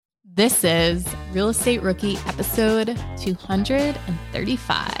This is Real Estate Rookie episode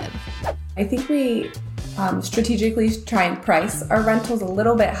 235. I think we strategically try and price our rentals a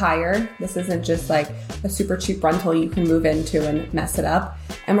little bit higher. This isn't just like a super cheap rental you can move into and mess it up.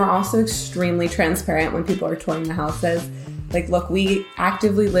 And we're also extremely transparent when people are touring the houses. Like, look, we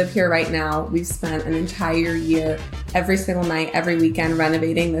actively live here right now. We've spent an entire year, every single night, every weekend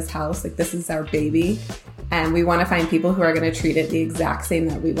renovating this house. Like, this is our baby. And we want to find people who are going to treat it the exact same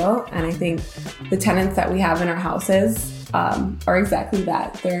that we will. And I think the tenants that we have in our houses are exactly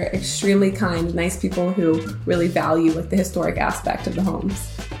that. They're extremely kind, nice people who really value like the historic aspect of the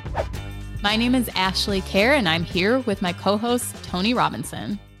homes. My name is Ashley Kerr, and I'm here with my co-host, Tony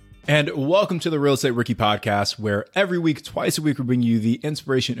Robinson. And welcome to the Real Estate Rookie Podcast, where every week, twice a week, we bring you the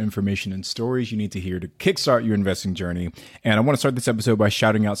inspiration, information, and stories you need to hear to kickstart your investing journey. And I want to start this episode by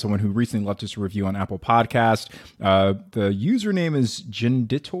shouting out someone who recently left us a review on Apple Podcast. The username is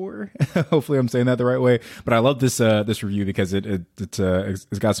Genditor. Hopefully I'm saying that the right way. But I love this review because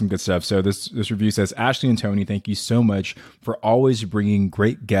it's got some good stuff. So this review says, Ashley and Tony, thank you so much for always bringing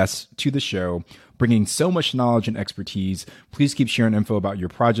great guests to the show, bringing so much knowledge and expertise. Please keep sharing info about your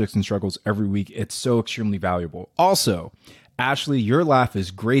projects and struggles every week. It's so extremely valuable. Also, Ashley, your laugh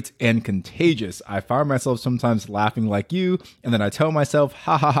is great and contagious. I find myself sometimes laughing like you, and then I tell myself,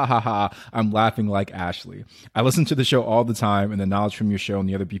 ha ha ha ha ha, I'm laughing like Ashley. I listen to the show all the time, and the knowledge from your show and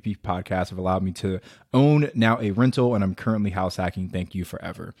the other BP podcasts have allowed me to own now a rental, and I'm currently house hacking. Thank you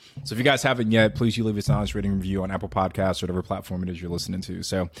forever. So if you guys haven't yet, please leave us an honest rating and review on Apple Podcasts or whatever platform it is you're listening to.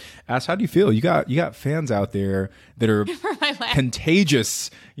 So, Ash, how do you feel? You got fans out there that are contagious.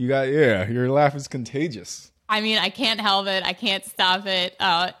 Your laugh is contagious. I mean, I can't help it. I can't stop it.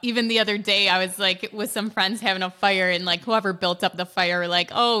 Even the other day, I was like with some friends having a fire, and like whoever built up the fire were like,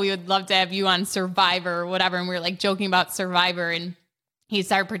 oh, we would love to have you on Survivor or whatever. And we were like joking about Survivor, and he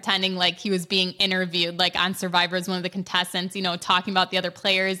started pretending like he was being interviewed like on Survivor as one of the contestants, you know, talking about the other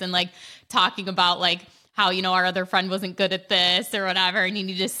players and like talking about like how, you know, our other friend wasn't good at this or whatever, and he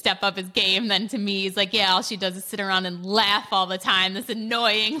needed to step up his game. Then to me, he's like, yeah, all she does is sit around and laugh all the time, this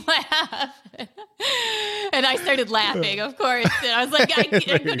annoying laugh. And I started laughing, of course. And I was like, I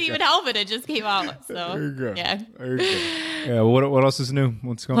couldn't even help it. It just came out. So, there you go. Yeah. There you go. Yeah. What else is new?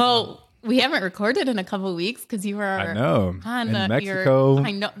 What's going on? Well, we haven't recorded in a couple of weeks because you were in Mexico.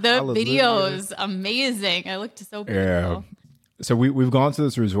 I know the video is amazing. I looked so beautiful. Yeah. So we've gone to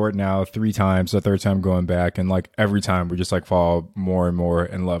this resort now 3 times, the third time going back, and like every time we just like fall more and more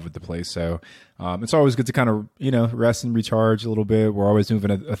in love with the place. So it's always good to kind of, you know, rest and recharge a little bit. We're always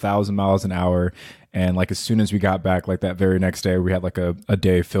moving at 1,000 miles an hour. And like as soon as we got back, like that very next day, we had like a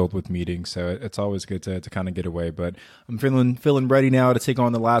day filled with meetings. So it's always good to kind of get away. But I'm feeling ready now to take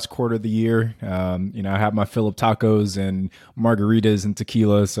on the last quarter of the year. You know, I have my fill of tacos and margaritas and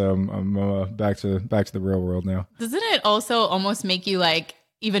tequila. So I'm back to the real world now. Doesn't it also almost make you like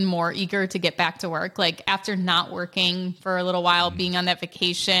even more eager to get back to work? Like after not working for a little while, being on that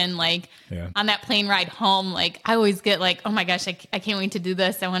vacation, like on that plane ride home, like I always get like, oh my gosh, I can't wait to do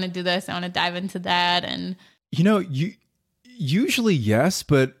this. I want to do this. I want to dive into that. And you know, usually yes,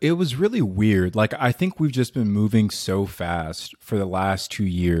 but it was really weird. Like I think we've just been moving so fast for the last 2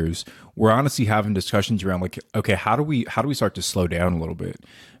 years. We're honestly having discussions around like, okay, how do we start to slow down a little bit?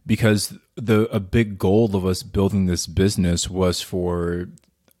 Because a big goal of us building this business was for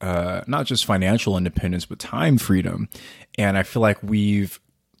not just financial independence, but time freedom. And I feel like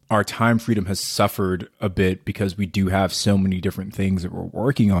our time freedom has suffered a bit because we do have so many different things that we're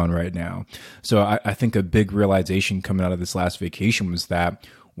working on right now. So I think a big realization coming out of this last vacation was that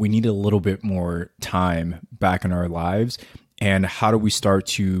we need a little bit more time back in our lives. And how do we start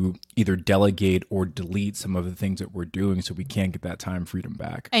to either delegate or delete some of the things that we're doing so we can get that time freedom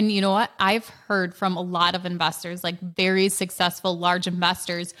back? And you know what? I've heard from a lot of investors, like very successful large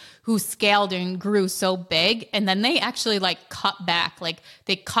investors who scaled and grew so big. And then they actually like cut back, like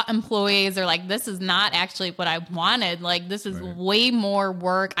they cut employees. They're like, this is not actually what I wanted. Like this is way more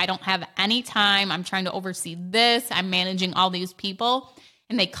work. I don't have any time. I'm trying to oversee this. I'm managing all these people.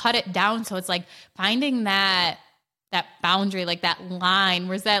 And they cut it down. So it's like finding that boundary, like that line,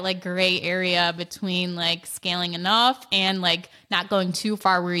 where's that like gray area between like scaling enough and like not going too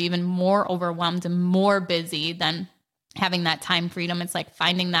far where you're even more overwhelmed and more busy than having that time freedom. It's like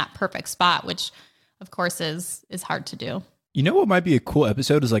finding that perfect spot, which of course is hard to do. You know what might be a cool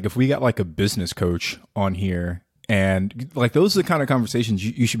episode is like if we got like a business coach on here And like, those are the kind of conversations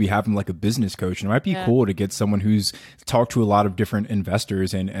you should be having like a business coach. And it might be cool to get someone who's talked to a lot of different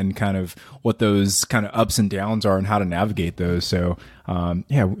investors and kind of what those kind of ups and downs are and how to navigate those. So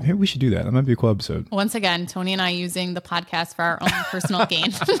yeah, maybe we should do that. That might be a cool episode. Once again, Tony and I using the podcast for our own personal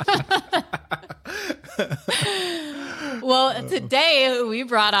gain. Well, today we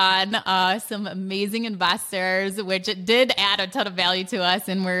brought on some amazing investors, which did add a ton of value to us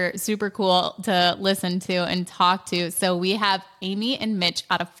and were super cool to listen to and talk to. So we have Amy and Mitch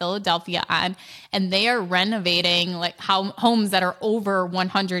out of Philadelphia on, and they are renovating like homes that are over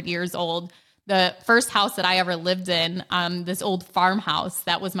 100 years old. The first house that I ever lived in, this old farmhouse,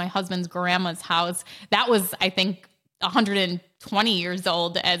 that was my husband's grandma's house. That was, I think, 120 years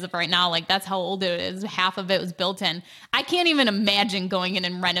old as of right now. Like, that's how old it is. Half of it was built in. I can't even imagine going in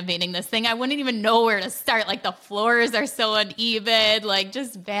and renovating this thing. I wouldn't even know where to start. Like, the floors are so uneven, like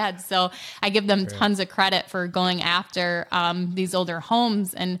just bad. So I give them tons of credit for going after these older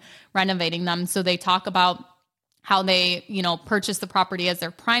homes and renovating them. So they talk about how they, purchase the property as their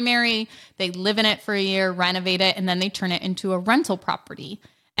primary, they live in it for a year, renovate it, and then they turn it into a rental property.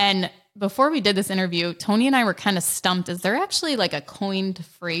 And before we did this interview, Tony and I were kind of stumped. Is there actually like a coined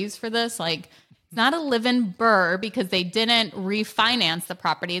phrase for this? Like, it's not a live-in BRRRR because they didn't refinance the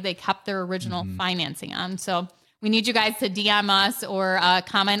property. They kept their original financing on. So we need you guys to DM us or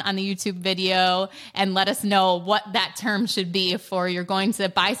comment on the YouTube video and let us know what that term should be for you're going to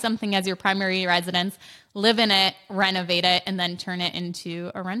buy something as your primary residence, live in it, renovate it, and then turn it into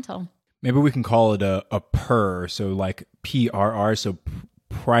a rental. Maybe we can call it a PRR. So like PRR. So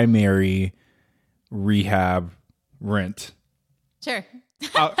primary rehab rent. Sure.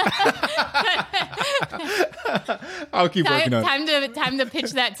 I'll keep working on it. Time to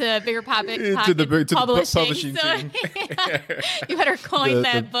pitch that to Bigger Pocket to the publishing so, team. You better coin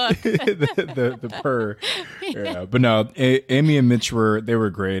that book. the PRR. Yeah. But no, Amy and Mitch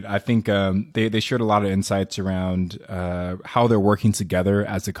were great. I think they shared a lot of insights around how they're working together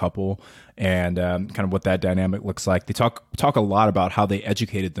as a couple and kind of what that dynamic looks like. They talk a lot about how they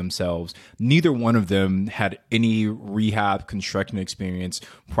educated themselves. Neither one of them had any rehab construction experience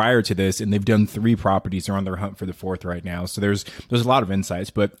prior to this, and they've done 3 properties. They're on their hunt for the 4th right now. So there's a lot of insights.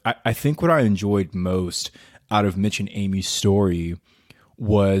 But I think what I enjoyed most out of Mitch and Amy's story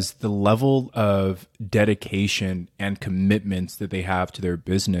was the level of dedication and commitments that they have to their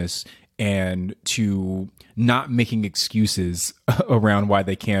business and to not making excuses around why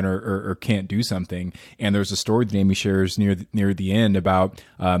they can or can't do something. And there's a story that Amy shares near the end about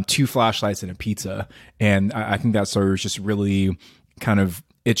 2 flashlights and a pizza. And I think that story is just really kind of,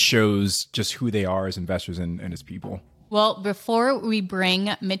 it shows just who they are as investors and as people. Well, before we bring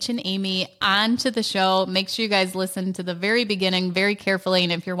Mitch and Amy onto the show, make sure you guys listen to the very beginning very carefully.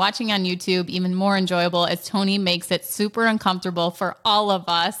 And if you're watching on YouTube, even more enjoyable as Tony makes it super uncomfortable for all of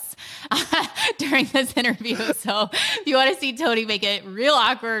us during this interview. So if you want to see Tony make it real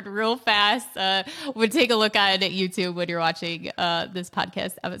awkward, real fast, would take a look at it at YouTube when you're watching this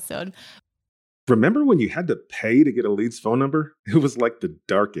podcast episode. Remember when you had to pay to get a lead's phone number? It was like the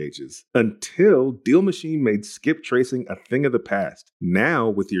dark ages until Deal Machine made skip tracing a thing of the past. Now,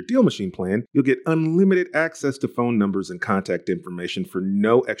 with your Deal Machine plan, you'll get unlimited access to phone numbers and contact information for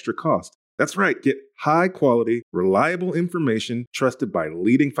no extra cost. That's right, get high-quality, reliable information trusted by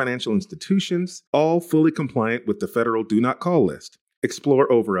leading financial institutions, all fully compliant with the federal Do Not Call list.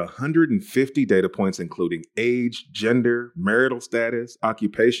 Explore over 150 data points, including age, gender, marital status,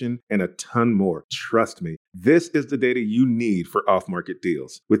 occupation, and a ton more. Trust me, this is the data you need for off-market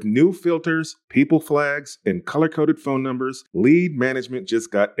deals. With new filters, people flags, and color-coded phone numbers, lead management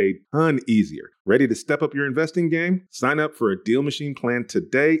just got a ton easier. Ready to step up your investing game? Sign up for a Deal Machine plan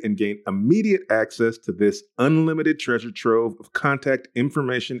today and gain immediate access to this unlimited treasure trove of contact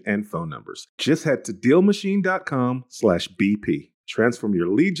information and phone numbers. Just head to dealmachine.com/BP. Transform your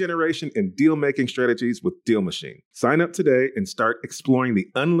lead generation and deal-making strategies with Deal Machine. Sign up today and start exploring the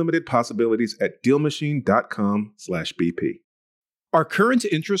unlimited possibilities at dealmachine.com/BP. Are current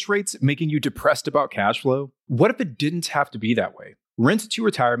interest rates making you depressed about cash flow? What if it didn't have to be that way? Rent to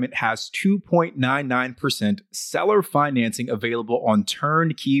Retirement has 2.99% seller financing available on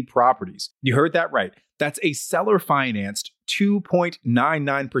turnkey properties. You heard that right. That's a seller-financed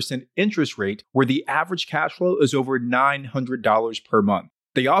 2.99% interest rate where the average cash flow is over $900 per month.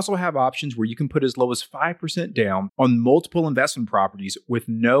 They also have options where you can put as low as 5% down on multiple investment properties with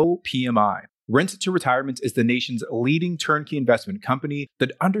no PMI. Rent to Retirement is the nation's leading turnkey investment company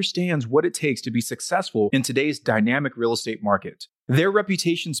that understands what it takes to be successful in today's dynamic real estate market. Their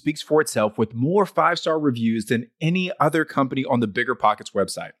reputation speaks for itself with more 5-star reviews than any other company on the Bigger Pockets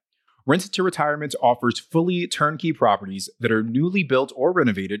website. Rent to Retirement offers fully turnkey properties that are newly built or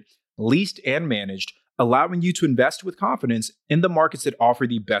renovated, leased and managed, allowing you to invest with confidence in the markets that offer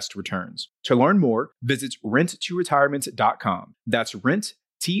the best returns. To learn more, visit renttoretirement.com. That's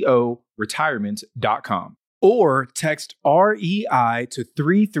renttoretirement.com. Or text REI to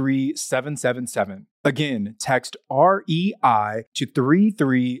 33777. Again, text REI to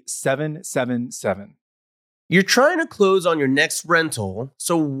 33777. You're trying to close on your next rental,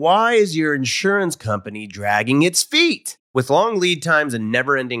 so why is your insurance company dragging its feet? With long lead times and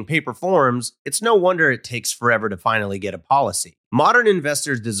never-ending paper forms, it's no wonder it takes forever to finally get a policy. Modern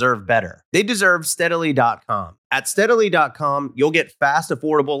investors deserve better. They deserve Steadily.com. At Steadily.com, you'll get fast,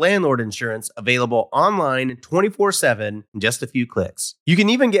 affordable landlord insurance available online 24/7 in just a few clicks. You can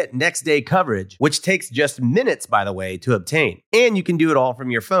even get next-day coverage, which takes just minutes, by the way, to obtain. And you can do it all from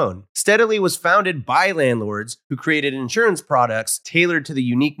your phone. Steadily was founded by landlords who created insurance products tailored to the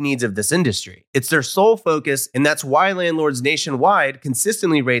unique needs of this industry. It's their sole focus, and that's why landlords nationwide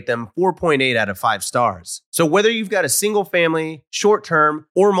consistently rate them 4.8 out of 5 stars. So whether you've got a single-family, short-term,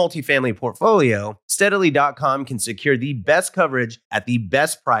 or multifamily portfolio, Steadily.com can secure the best coverage at the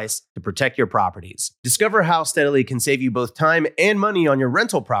best price to protect your properties. Discover how Steadily can save you both time and money on your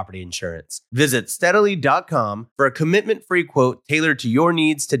rental property insurance. Visit Steadily.com for a commitment-free quote tailored to your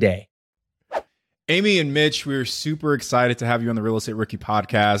needs today. Amy and Mitch, we're super excited to have you on the Real Estate Rookie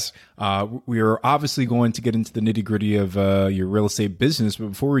podcast. We are obviously going to get into the nitty gritty of your real estate business. But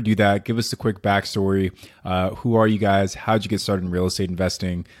before we do that, give us a quick backstory. Who are you guys? How'd you get started in real estate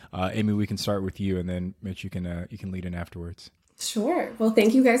investing? Amy, we can start with you, and then Mitch, you can lead in afterwards. Sure. Well,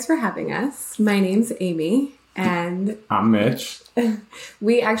 thank you guys for having us. My name's Amy. And I'm Mitch.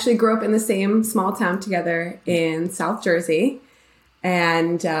 We actually grew up in the same small town together in South Jersey.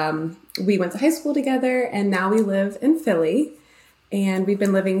 And we went to high school together, and now we live in Philly. And we've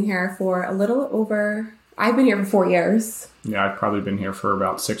been living here for a little over, I've been here for 4 years. Yeah, I've probably been here for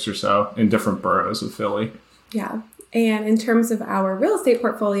about 6 or so in different boroughs of Philly. Yeah. And in terms of our real estate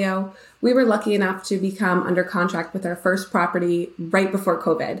portfolio, we were lucky enough to become under contract with our first property right before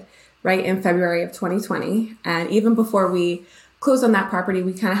COVID, right in February of 2020. And even before we closed on that property,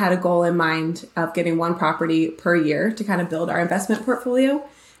 we kind of had a goal in mind of getting one property per year to kind of build our investment portfolio.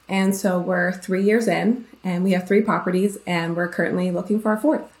 And so we're 3 years in, and we have 3 properties, and we're currently looking for our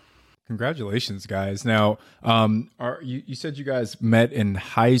 4th. Congratulations, guys. Now, you said you guys met in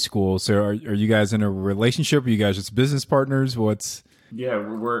high school. So are you guys in a relationship? Are you guys just business partners? Yeah,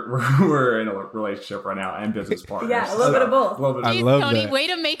 we're in a relationship right now and business partners. Yeah, a little bit of both. I love Tony, that. way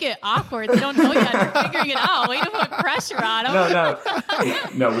to make it awkward. They don't know yet. They're figuring it out. Way to put pressure on them.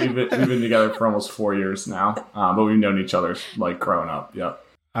 No, we've been together for almost 4 years now, but we've known each other like growing up. Yep.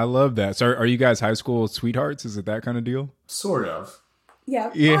 I love that. So are you guys high school sweethearts? Is it that kind of deal? Sort of. Yeah,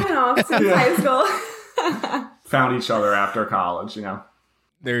 on and off since high school. Found each other after college,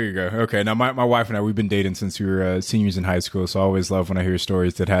 There you go. Okay. Now, my wife and I, we've been dating since we were seniors in high school. So I always love when I hear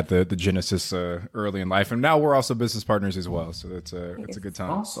stories that had the genesis early in life. And now we're also business partners as well. So it's a good time.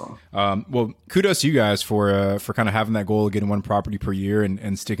 Awesome. Well, kudos to you guys for kind of having that goal of getting one property per year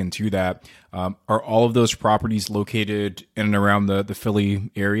and sticking to that. Are all of those properties located in and around the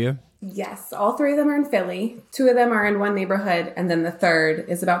Philly area? Yes, all 3 of them are in Philly. 2 of them are in one neighborhood, and then the third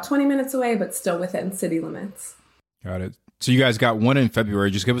is about 20 minutes away, but still within city limits. Got it. So you guys got one in February.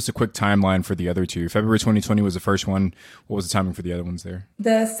 Just give us a quick timeline for the other 2. February 2020 was the first one. What was the timing for the other ones there?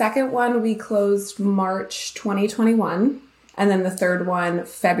 The second one we closed March 2021, and then the third one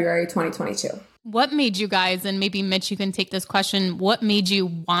February 2022. What made you guys, and maybe Mitch, you can take this question, what made you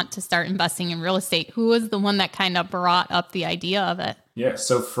want to start investing in real estate? Who was the one that kind of brought up the idea of it? Yeah,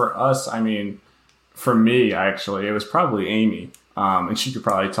 so for us, for me, actually, it was probably Amy. And she could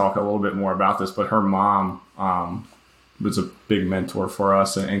probably talk a little bit more about this, but her mom was a big mentor for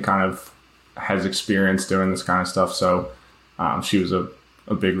us and kind of has experience doing this kind of stuff. So she was a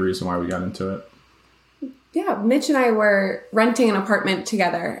big reason why we got into it. Yeah, Mitch and I were renting an apartment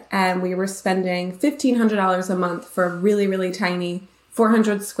together, and we were spending $1,500 a month for a really, really tiny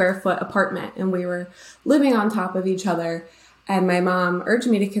 400 square foot apartment. And we were living on top of each other. And my mom urged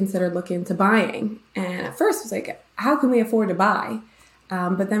me to consider looking into buying. And at first I was like, how can we afford to buy?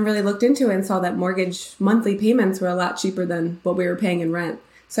 But then really looked into it and saw that mortgage monthly payments were a lot cheaper than what we were paying in rent.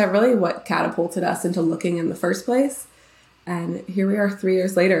 So that really what catapulted us into looking in the first place. And here we are 3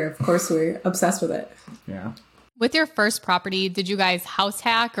 years later. Of course, we're obsessed with it. Yeah. With your first property, did you guys house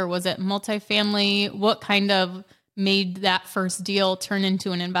hack or was it multifamily? What kind of made that first deal turn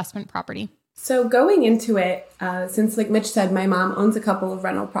into an investment property? So going into it, since like Mitch said, my mom owns a couple of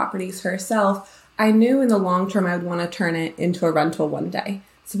rental properties herself, I knew in the long term I would want to turn it into a rental one day.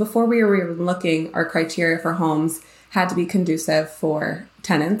 So before we were even looking, our criteria for homes had to be conducive for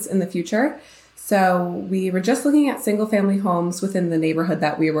tenants in the future. So we were just looking at single family homes within the neighborhood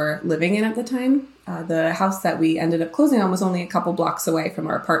that we were living in at the time. The house that we ended up closing on was only a couple blocks away from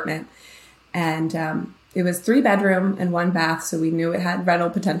our apartment. And it was 3-bedroom and 1 bath. So we knew it had rental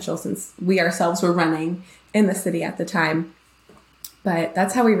potential since we ourselves were renting in the city at the time. But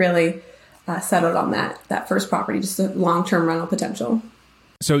that's how we really settled on that first property, just a long-term rental potential.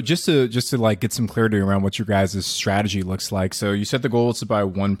 So just to like get some clarity around what your guys' strategy looks like. So you set the goal is to buy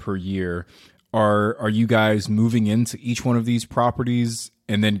 1 per year. Are you guys moving into each one of these properties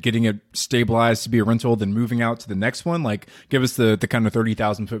and then getting it stabilized to be a rental, then moving out to the next one? Like, give us the kind of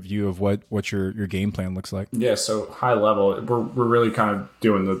 30,000 foot view of what your game plan looks like. Yeah, so high level, we're really kind of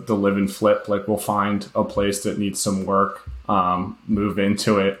doing the live and flip. Like, we'll find a place that needs some work, move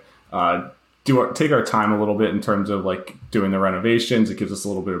into it, take our time a little bit in terms of like doing the renovations. It gives us a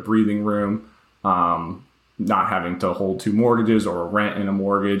little bit of breathing room. Not having to hold 2 mortgages or rent in a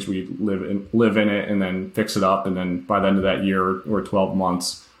mortgage. We live in it and then fix it up. And then by the end of that year or 12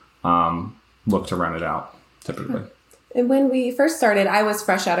 months, look to rent it out typically. And when we first started, I was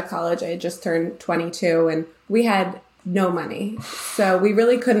fresh out of college. I had just turned 22 and we had no money. So we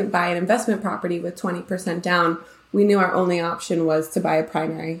really couldn't buy an investment property with 20% down. We knew our only option was to buy a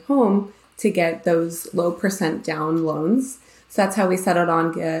primary home to get those low percent down loans. So that's how we settled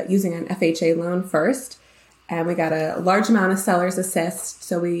on using an FHA loan first. And we got a large amount of seller's assist.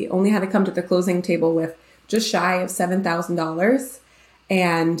 So we only had to come to the closing table with just shy of $7,000.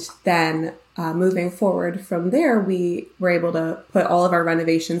 And then moving forward from there, we were able to put all of our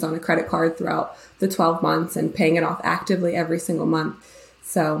renovations on a credit card throughout the 12 months and paying it off actively every single month.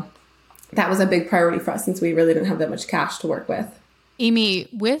 So that was a big priority for us since we really didn't have that much cash to work with. Amy,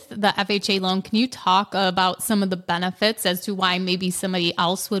 with the FHA loan, can you talk about some of the benefits as to why maybe somebody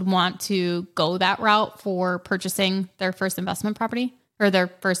else would want to go that route for purchasing their first investment property or their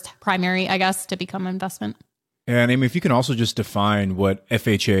first primary, I guess, to become an investment? And Amy, if you can also just define what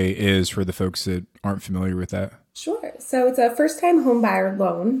FHA is for the folks that aren't familiar with that. Sure. So it's a first-time home buyer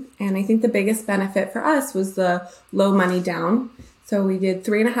loan. And I think the biggest benefit for us was the low money down. So we did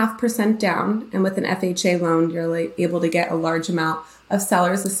 3.5% down, and with an FHA loan, you're able to get a large amount of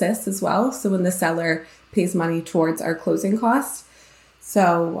seller's assist as well. So when the seller pays money towards our closing costs,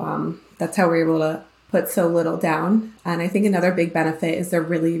 so that's how we're able to put so little down. And I think another big benefit is they're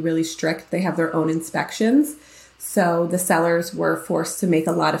really, really strict. They have their own inspections. So the sellers were forced to make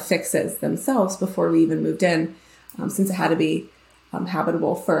a lot of fixes themselves before we even moved in, since it had to be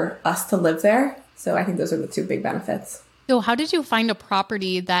habitable for us to live there. So I think those are the 2 big benefits. So how did you find a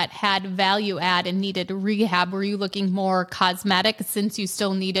property that had value add and needed rehab? Were you looking more cosmetic since you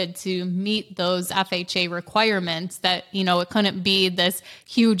still needed to meet those FHA requirements that, it couldn't be this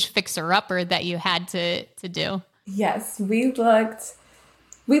huge fixer-upper that you had to do? Yes, we looked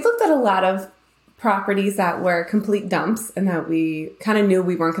at a lot of properties that were complete dumps and that we kind of knew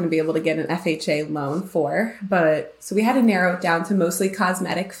we weren't going to be able to get an FHA loan for. So we had to narrow it down to mostly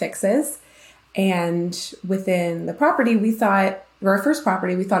cosmetic fixes. And within the property, our first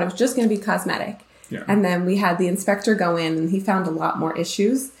property, we thought it was just going to be cosmetic. Yeah. And then we had the inspector go in and he found a lot more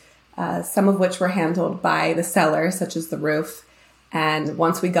issues, some of which were handled by the seller, such as the roof. And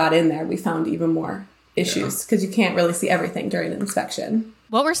once we got in there, we found even more issues because you can't really see everything during an inspection.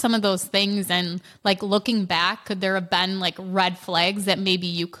 What were some of those things? And like looking back, could there have been like red flags that maybe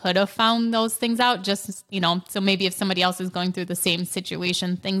you could have found those things out? Just, so maybe if somebody else is going through the same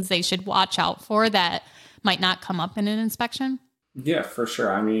situation, things they should watch out for that might not come up in an inspection? Yeah, for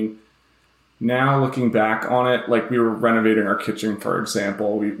sure. I mean, now looking back on it, like we were renovating our kitchen, for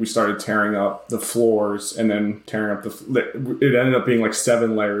example, we started tearing up the floors and then tearing up it ended up being like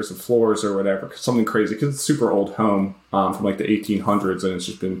 7 layers of floors or whatever, something crazy because it's a super old home from like the 1800s and it's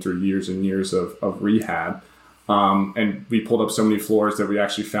just been through years and years of rehab. And we pulled up so many floors that we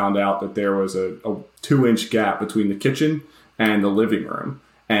actually found out that there was a 2-inch gap between the kitchen and the living room.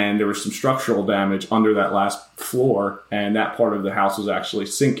 And there was some structural damage under that last floor, and that part of the house was actually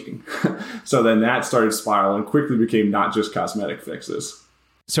sinking. So then that started spiraling, quickly became not just cosmetic fixes.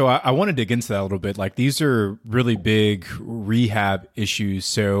 So I want to dig into that a little bit. Like, these are really big rehab issues.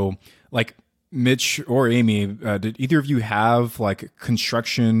 So like Mitch or Amy, did either of you have like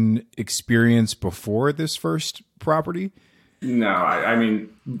construction experience before this first property? No, I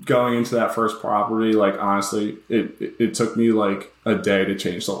mean, going into that first property, like, honestly, it took me like a day to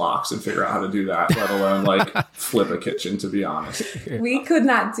change the locks and figure out how to do that, let alone like flip a kitchen, to be honest. We could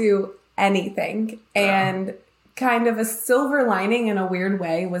not do anything. And kind of a silver lining in a weird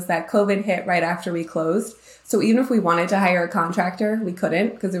way was that COVID hit right after we closed. So even if we wanted to hire a contractor, we couldn't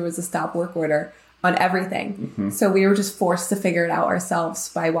because there was a stop work order on everything. Mm-hmm. So we were just forced to figure it out ourselves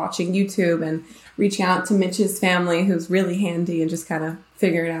by watching YouTube and reaching out to Mitch's family, who's really handy, and just kind of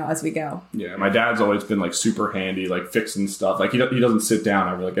figuring it out as we go. Yeah, my dad's always been like super handy, like fixing stuff. Like he doesn't sit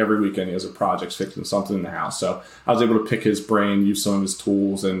down every weekend. He has a project fixing something in the house. So I was able to pick his brain, use some of his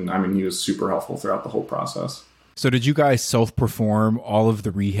tools, and I mean, he was super helpful throughout the whole process. So did you guys self-perform all of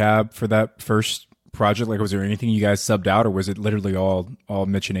the rehab for that first project? Like, was there anything you guys subbed out, or was it literally all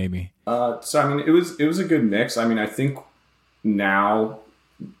Mitch and Amy? So I mean, it was a good mix. I mean, I think now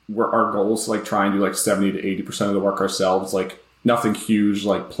our goal is to like try and do like 70 to 80% of the work ourselves. Like nothing huge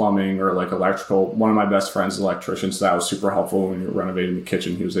like plumbing or like electrical. One of my best friends is an electrician, so that was super helpful when we were renovating the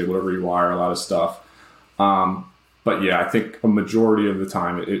kitchen. He was able to rewire a lot of stuff. But yeah, I think a majority of the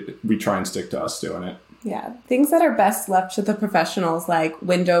time we try and stick to us doing it. Yeah, things that are best left to the professionals, like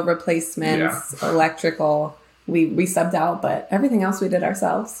window replacements, electrical, we subbed out, but everything else we did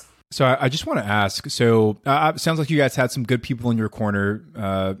ourselves. So I just want to ask, so it sounds like you guys had some good people in your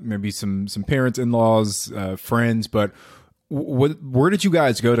corner, maybe some parents, in-laws, friends, but where did you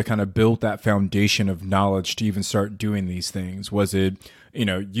guys go to kind of build that foundation of knowledge to even start doing these things? Was it,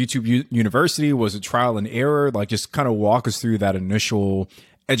 YouTube University? Was it trial and error? Like, just kind of walk us through that initial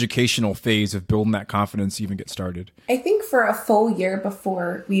educational phase of building that confidence to even get started. I think for a full year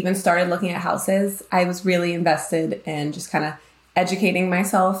before we even started looking at houses, I was really invested in just kind of educating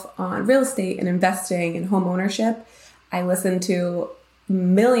myself on real estate and investing and home ownership. I listened to a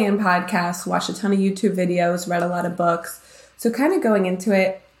million podcasts, watched a ton of YouTube videos, read a lot of books. So kind of going into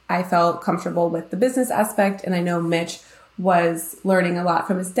it, I felt comfortable with the business aspect. And I know Mitch was learning a lot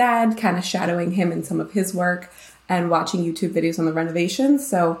from his dad, kind of shadowing him in some of his work and watching YouTube videos on the renovations.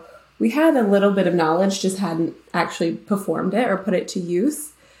 So we had a little bit of knowledge, just hadn't actually performed it or put it to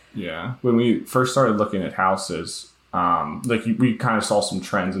use. Yeah. When we first started looking at houses, we kind of saw some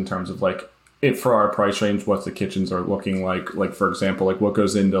trends in terms of like it for our price range, what the kitchens are looking like. Like, for example, like what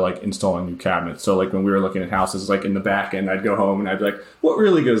goes into like installing new cabinets. So like when we were looking at houses, like in the back end, I'd go home and I'd be like, what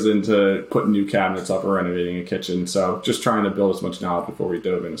really goes into putting new cabinets up or renovating a kitchen? So just trying to build as much knowledge before we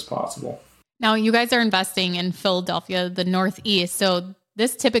dove in as possible. Now, you guys are investing in Philadelphia, the Northeast. So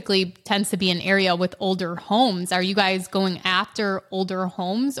this typically tends to be an area with older homes. Are you guys going after older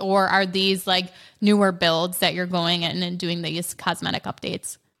homes, or are these like newer builds that you're going in and doing these cosmetic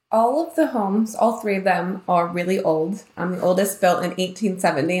updates? All of the homes, all three of them are really old. The oldest built in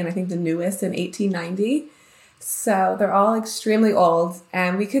 1870, and I think the newest in 1890. So they're all extremely old.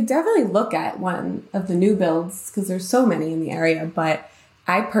 And we could definitely look at one of the new builds because there's so many in the area, but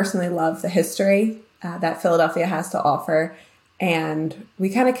I personally love the history that Philadelphia has to offer. And we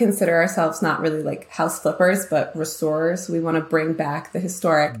kind of consider ourselves not really like house flippers, but restorers. We want to bring back the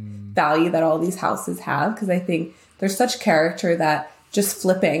historic value that all these houses have, because I think there's such character that just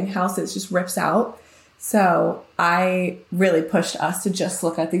flipping houses just rips out. So I really pushed us to just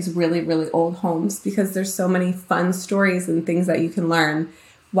look at these really, really old homes because there's so many fun stories and things that you can learn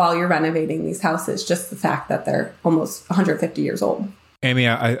while you're renovating these houses. Just the fact that they're almost 150 years old. Amy,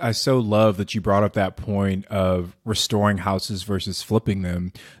 I so love that you brought up that point of restoring houses versus flipping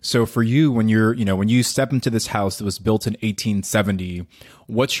them. So for you, when you step into this house that was built in 1870,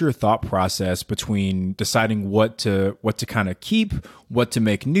 what's your thought process between deciding what to kind of keep, what to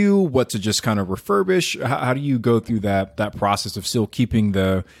make new, what to just kind of refurbish? How do you go through that process of still keeping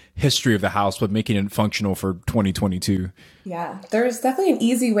the history of the house but making it functional for 2022? Yeah, there's definitely an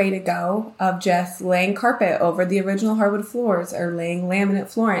easy way to go of just laying carpet over the original hardwood floors or laying laminate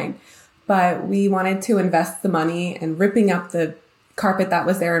flooring. But we wanted to invest the money in ripping up the carpet that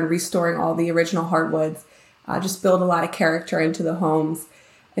was there and restoring all the original hardwoods, just build a lot of character into the homes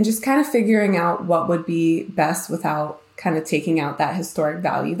and just kind of figuring out what would be best without kind of taking out that historic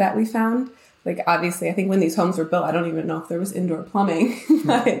value that we found. Like, obviously, I think when these homes were built, I don't even know if there was indoor plumbing,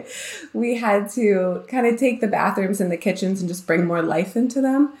 but we had to kind of take the bathrooms and the kitchens and just bring more life into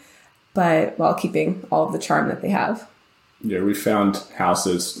them, but while keeping all of the charm that they have. Yeah, we found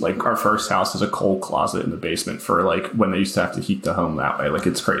houses, like our first house is a coal closet in the basement for like when they used to have to heat the home that way. Like,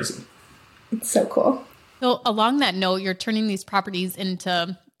 it's crazy. It's so cool. So along that note, you're turning these properties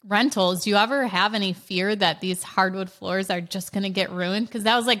into rentals. Do you ever have any fear that these hardwood floors are just going to get ruined? Because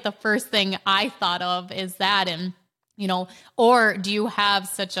that was like the first thing I thought of is that. And, or do you have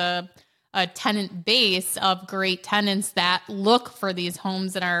such a tenant base of great tenants that look for these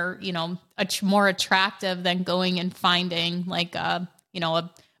homes that are, more attractive than going and finding like a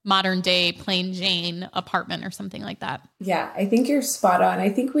modern day plain Jane apartment or something like that? Yeah, I think you're spot on. I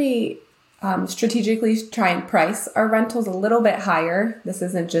think we strategically try and price our rentals a little bit higher. This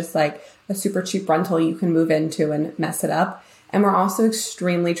isn't just like a super cheap rental you can move into and mess it up. And we're also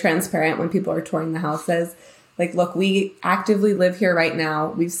extremely transparent when people are touring the houses. Like, look, we actively live here right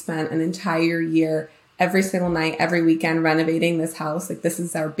now. We've spent an entire year, every single night, every weekend renovating this house. Like, this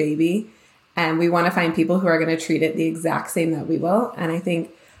is our baby. And we want to find people who are going to treat it the exact same that we will. And I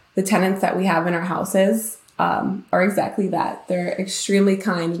think the tenants that we have in our houses are exactly that. They're extremely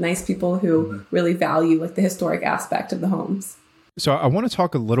kind, nice people who really value like the historic aspect of the homes. So I want to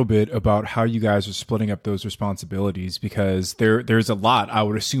talk a little bit about how you guys are splitting up those responsibilities, because there's a lot, I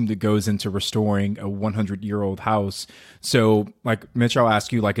would assume, that goes into restoring a 100-year-old house. So like, Mitch, I'll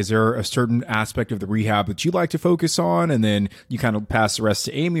ask you, like, is there a certain aspect of the rehab that you like to focus on, and then you kind of pass the rest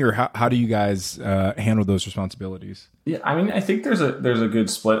to Amy, or how do you guys handle those responsibilities? Yeah, I mean, I think there's a good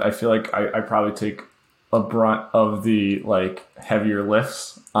split. I feel like I probably take a brunt of the like heavier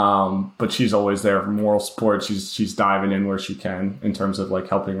lifts, but she's always there for moral support. She's diving in where she can in terms of like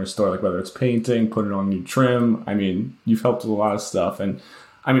helping restore, like whether it's painting, putting on new trim. I mean, you've helped with a lot of stuff, and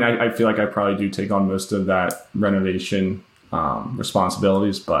I mean, I feel like I probably do take on most of that renovation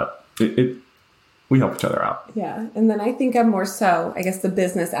responsibilities, but we help each other out. Yeah, and then I think I'm more so, I guess, the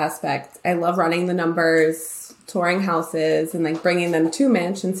business aspect. I love running the numbers, touring houses, and like bringing them to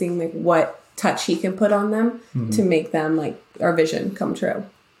Mitch and seeing like what touch he can put on them to make them like our vision come true.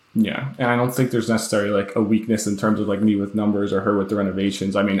 Yeah. And I don't think there's necessarily like a weakness in terms of like me with numbers or her with the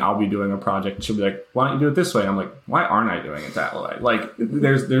renovations. I mean, I'll be doing a project and she'll be like, why don't you do it this way? And I'm like, why aren't I doing it that way? Like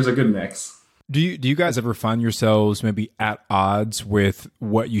there's a good mix. Do you guys ever find yourselves maybe at odds with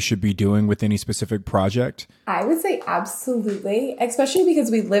what you should be doing with any specific project? I would say absolutely, especially because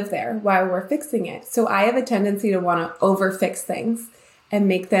we live there while we're fixing it. So I have a tendency to want to over fix things and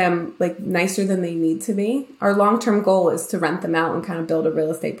make them like nicer than they need to be. Our long-term goal is to rent them out and kind of build a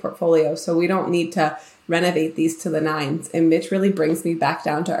real estate portfolio. So we don't need to renovate these to the nines. And Mitch really brings me back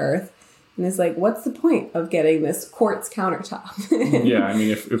down to earth and is like, what's the point of getting this quartz countertop? Yeah, I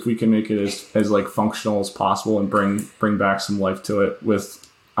mean, if we can make it as like functional as possible and bring back some life to it with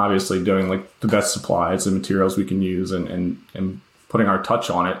obviously doing like the best supplies and materials we can use and putting our touch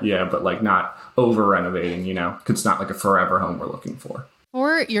on it. Yeah, but like not over renovating, you know, 'cause it's not like a forever home we're looking for.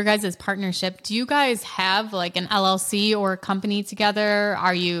 For your guys' partnership, do you guys have like an LLC or a company together?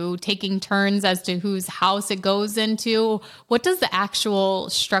 Are you taking turns as to whose house it goes into? What does the actual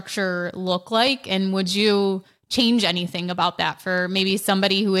structure look like? And would you change anything about that for maybe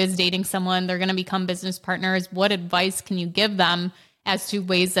somebody who is dating someone, they're going to become business partners? What advice can you give them as to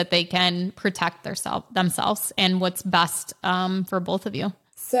ways that they can protect themselves and what's best for both of you?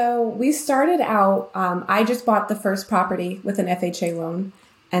 So we started out, I just bought the first property with an FHA loan.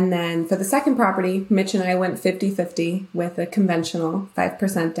 And then for the second property, Mitch and I went 50-50 with a conventional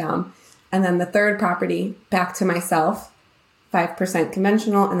 5% down. And then the third property, back to myself, 5%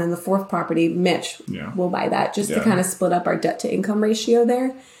 conventional. And then the fourth property, Mitch will buy that just to kind of split up our debt to income ratio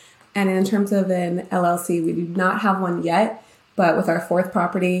there. And in terms of an LLC, we do not have one yet. But with our fourth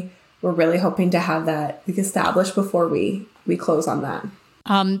property, we're really hoping to have that established before we close on that.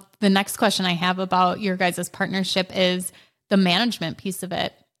 The next question I have about your guys' partnership is the management piece of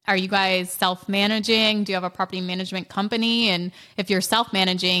it. Are you guys self-managing? Do you have a property management company? And if you're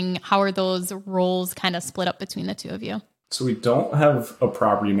self-managing, how are those roles kind of split up between the two of you? So we don't have a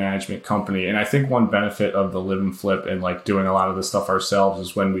property management company. And I think one benefit of the live and flip and like doing a lot of this stuff ourselves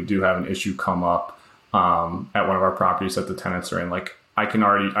is when we do have an issue come up at one of our properties that the tenants are in, like I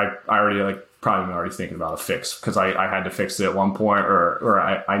already like probably already thinking about a fix because I had to fix it at one point or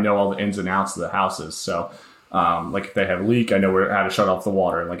I know all the ins and outs of the houses. So like if they have a leak, I know how to shut off the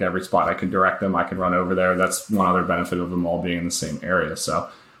water. And like every spot I can direct them, I can run over there. That's one other benefit of them all being in the same area. So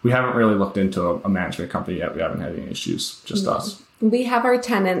we haven't really looked into a management company yet. We haven't had any issues, just us. We have our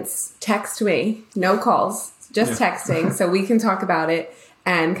tenants text me, no calls, just texting. So we can talk about it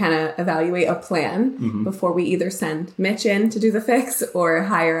and kind of evaluate a plan before we either send Mitch in to do the fix or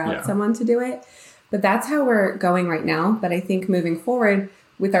hire out someone to do it. But that's how we're going right now. But I think moving forward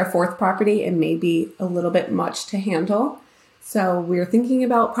with our fourth property, it may be a little bit much to handle. So we're thinking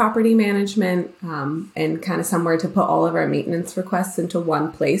about property management and kind of somewhere to put all of our maintenance requests into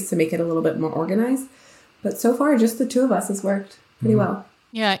one place to make it a little bit more organized. But so far, just the two of us has worked pretty well.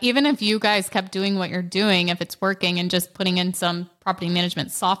 Yeah, even if you guys kept doing what you're doing, if it's working and just putting in some property management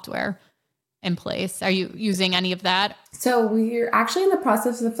software in place, are you using any of that? So we're actually in the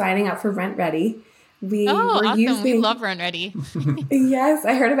process of signing up for Rent Ready. Awesome. We love Rent Ready. Yes,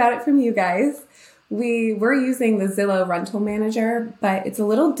 I heard about it from you guys. We were using the Zillow rental manager, but it's a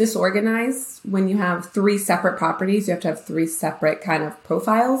little disorganized when you have 3 separate properties. You have to have 3 separate kind of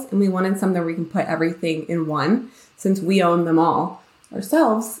profiles. And we wanted something where we can put everything in one since we own them all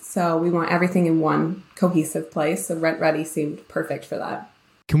ourselves. So we want everything in one cohesive place. So Rent Ready seemed perfect for that.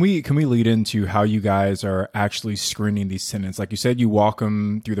 Can we lead into how you guys are actually screening these tenants? Like you said, you walk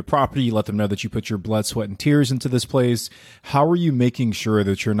them through the property, you let them know that you put your blood, sweat, and tears into this place. How are you making sure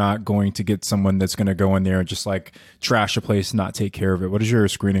that you're not going to get someone that's going to go in there and just like trash a place and not take care of it? What does your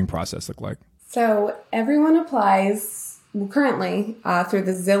screening process look like? So everyone applies currently through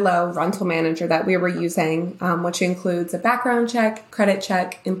the Zillow rental manager that we were using, which includes a background check, credit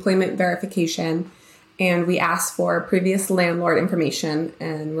check, employment verification, and we asked for previous landlord information,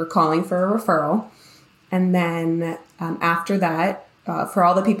 and we're calling for a referral. And then after that, for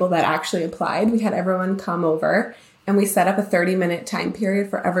all the people that actually applied, we had everyone come over, and we set up a 30-minute time period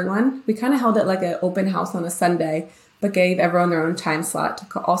for everyone. We kind of held it like an open house on a Sunday, but gave everyone their own time slot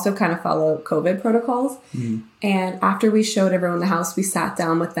to also kind of follow COVID protocols. Mm-hmm. And after we showed everyone the house, we sat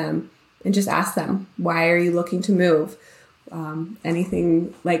down with them and just asked them, why are you looking to move?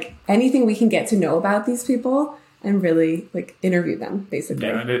 Anything we can get to know about these people and really like interview them, basically.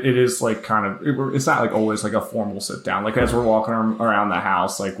 Yeah, it is like kind of, it's not like always like a formal sit down. Like as we're walking around the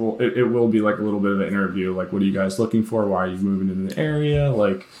house, like it will be like a little bit of an interview. Like, what are you guys looking for? Why are you moving into the area?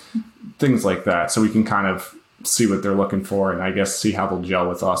 Like things like that. So we can kind of see what they're looking for and I guess see how they'll gel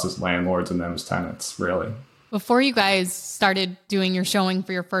with us as landlords and them as tenants, really. Before you guys started doing your showing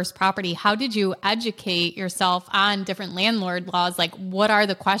for your first property, how did you educate yourself on different landlord laws? Like, what are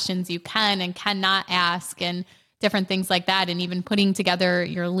the questions you can and cannot ask and different things like that? And even putting together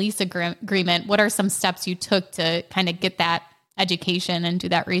your lease agreement, what are some steps you took to kind of get that education and do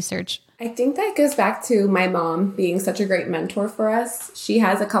that research? I think that goes back to my mom being such a great mentor for us. She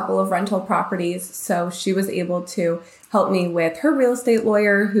has a couple of rental properties, so she was able to help me with her real estate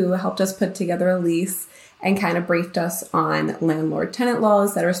lawyer who helped us put together a lease and kind of briefed us on landlord-tenant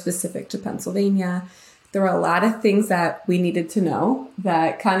laws that are specific to Pennsylvania. There were a lot of things that we needed to know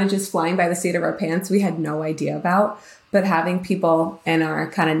that kind of just flying by the seat of our pants we had no idea about. But having people in our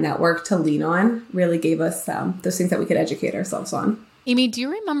kind of network to lean on really gave us those things that we could educate ourselves on. Amy, do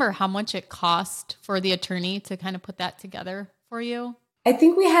you remember how much it cost for the attorney to kind of put that together for you? I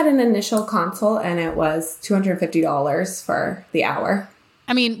think we had an initial consult and it was $250 for the hour.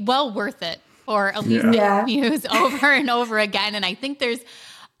 I mean, well worth it. Or at least use over and over again. And I think there's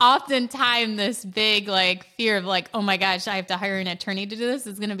oftentimes this big like fear of like, oh my gosh, I have to hire an attorney to do this.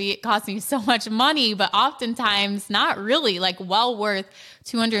 It's going to be costing me so much money, but oftentimes not really, like well worth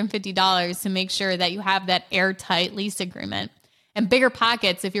 $250 to make sure that you have that airtight lease agreement. And Bigger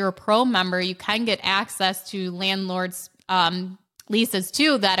Pockets, if you're a pro member, you can get access to landlords leases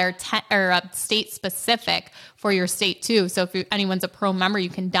too that are state specific for your state too. So if anyone's a pro member, you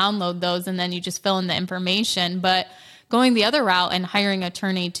can download those and then you just fill in the information. But going the other route and hiring an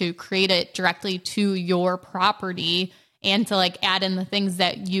attorney to create it directly to your property and to like add in the things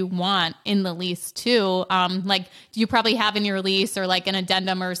that you want in the lease too. Like you probably have in your lease or like an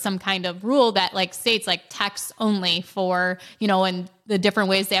addendum or some kind of rule that like states like text only for, and the different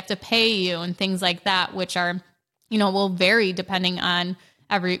ways they have to pay you and things like that, which are will vary depending on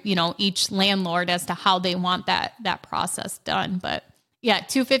each landlord as to how they want that process done. But yeah,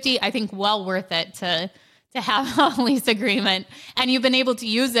 $250, I think well worth it to have a lease agreement. And you've been able to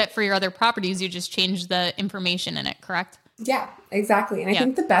use it for your other properties. You just changed the information in it, correct? Yeah, exactly. And I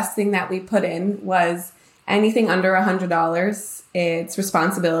think the best thing that we put in was anything under $100, it's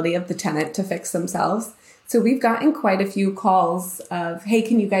responsibility of the tenant to fix themselves. So we've gotten quite a few calls of, hey,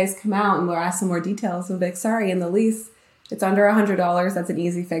 can you guys come out? And we'll ask some more details. And we'll be like, sorry, in the lease, it's under $100. That's an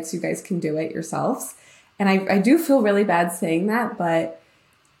easy fix. You guys can do it yourselves. And I do feel really bad saying that, but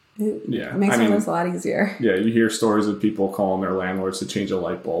it makes our lives a lot easier. Yeah, you hear stories of people calling their landlords to change a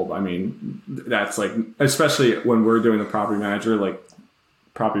light bulb. I mean, that's like, especially when we're doing the property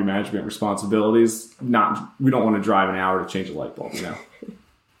management responsibilities, we don't want to drive an hour to change a light bulb,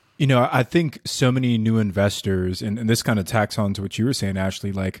 I think so many new investors, and this kind of tacks on to what you were saying,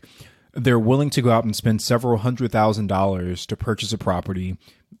 Ashley, like they're willing to go out and spend several $100,000s to purchase a property,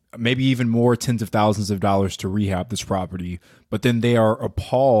 maybe even more tens of thousands of dollars to rehab this property. But then they are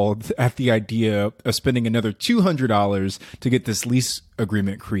appalled at the idea of spending another $200 to get this lease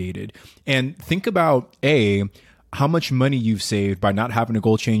agreement created. And think about how much money you've saved by not having to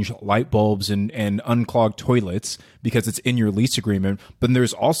go change light bulbs and unclog toilets because it's in your lease agreement. But then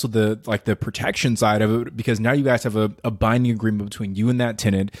there's also the protection side of it, because now you guys have a binding agreement between you and that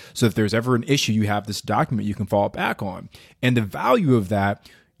tenant. So if there's ever an issue, you have this document you can fall back on. And the value of that,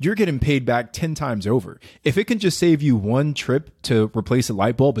 you're getting paid back 10 times over. If it can just save you one trip to replace a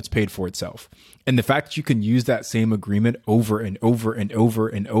light bulb, it's paid for itself. And the fact that you can use that same agreement over and over and over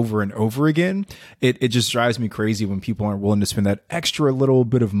and over and over again, it just drives me crazy when people aren't willing to spend that extra little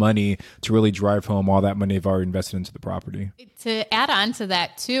bit of money to really drive home all that money they've already invested into the property. To add on to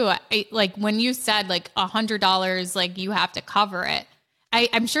that too, like when you said like $100, like you have to cover it.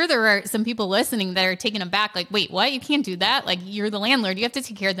 I'm sure there are some people listening that are taken aback, like, wait, what? You can't do that? Like, you're the landlord. You have to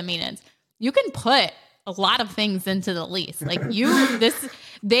take care of the maintenance. You can put a lot of things into the lease. Like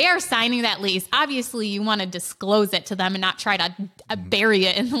they are signing that lease. Obviously, you want to disclose it to them and not try to bury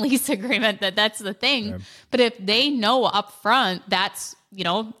it in the lease agreement. That's the thing. Yeah. But if they know up front, that's,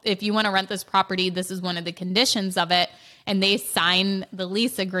 if you want to rent this property, this is one of the conditions of it, and they sign the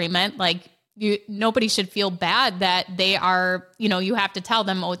lease agreement, like, nobody should feel bad that they are, you have to tell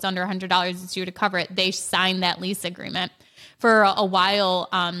them, oh, it's under $100, it's due to cover it. They signed that lease agreement for a while.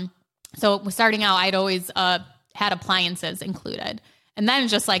 So starting out, I'd always had appliances included. And then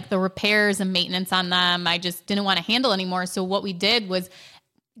just like the repairs and maintenance on them, I just didn't want to handle anymore. So what we did was,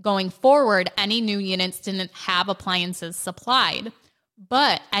 going forward, any new units didn't have appliances supplied.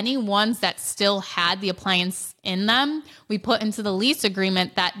 But any ones that still had the appliance in them, we put into the lease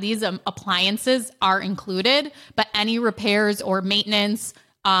agreement that these appliances are included, but any repairs or maintenance,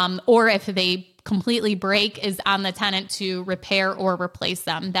 or if they completely break, is on the tenant to repair or replace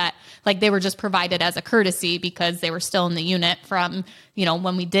them. That, like, they were just provided as a courtesy because they were still in the unit from,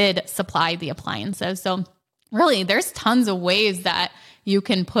 when we did supply the appliances. So really, there's tons of ways that you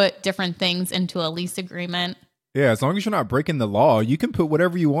can put different things into a lease agreement. Yeah, as long as you're not breaking the law, you can put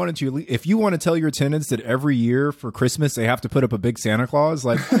whatever you want into your lease. If you want to tell your tenants that every year for Christmas they have to put up a big Santa Claus,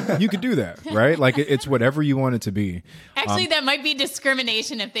 like, you could do that, right? Like, it's whatever you want it to be. Actually, that might be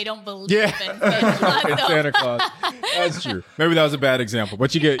discrimination if they don't believe in Santa Claus. That's true. Maybe that was a bad example,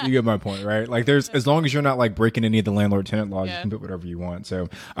 but you get my point, right? Like, as long as you're not like breaking any of the landlord-tenant laws, you can put whatever you want. So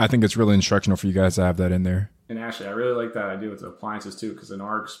I think it's really instructional for you guys to have that in there. And Ashley, I really like that idea with the appliances too, because in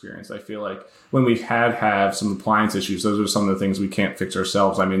our experience, I feel like when we have some appliance issues, those are some of the things we can't fix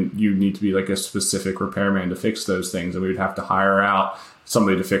ourselves. I mean, you need to be like a specific repairman to fix those things, and we would have to hire out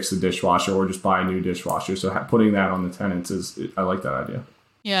somebody to fix the dishwasher or just buy a new dishwasher. So putting that on the tenants I like that idea.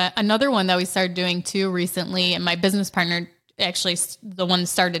 Yeah, another one that we started doing too recently, and my business partner actually the one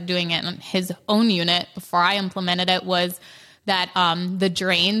started doing it in his own unit before I implemented it, was that the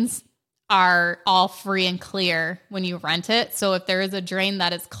drains are all free and clear when you rent it. So if there is a drain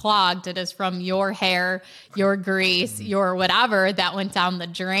that is clogged, it is from your hair, your grease, your whatever that went down the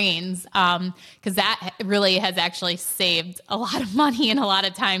drains. Because that really has actually saved a lot of money and a lot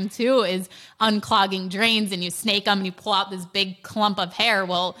of time too, is unclogging drains, and you snake them and you pull out this big clump of hair.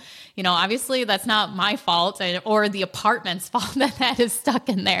 Well, obviously that's not my fault or the apartment's fault that is stuck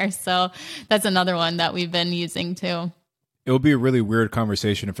in there. So that's another one that we've been using too. It would be a really weird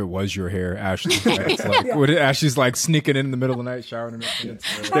conversation if it was your hair, Ashley. Right? It's like, what, Ashley's like sneaking in the middle of the night, showering in her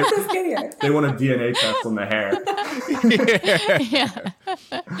pants. They want a DNA test on the hair. Yeah.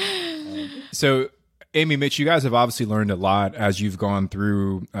 So, Amy, Mitch, you guys have obviously learned a lot as you've gone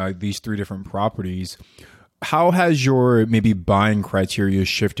through these 3 different properties. How has your maybe buying criteria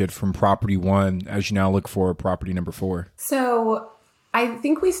shifted from property 1 as you now look for property number 4? So I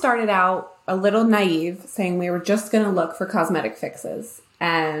think we started out a little naive, saying we were just going to look for cosmetic fixes.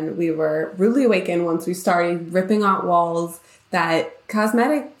 And we were rudely awakened once we started ripping out walls that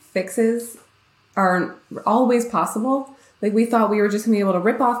cosmetic fixes aren't always possible. Like, we thought we were just going to be able to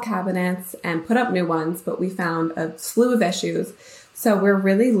rip off cabinets and put up new ones, but we found a slew of issues. So we're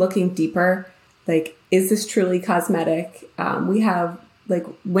really looking deeper. Like, is this truly cosmetic? We have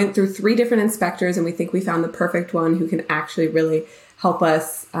went through 3 different inspectors, and we think we found the perfect one who can actually really help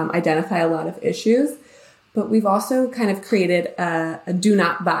us identify a lot of issues. But we've also kind of created a do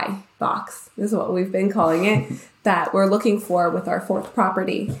not buy box, is what we've been calling it, that we're looking for with our 4th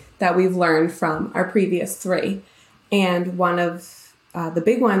property that we've learned from our previous 3. And one of the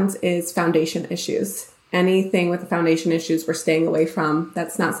big ones is foundation issues. Anything with the foundation issues we're staying away from.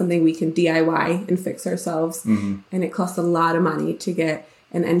 That's not something we can DIY and fix ourselves. Mm-hmm. And it costs a lot of money to get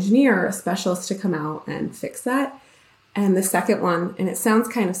an engineer or a specialist to come out and fix that. And the second one, and it sounds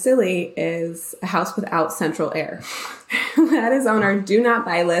kind of silly, is a house without central air. That is on our do not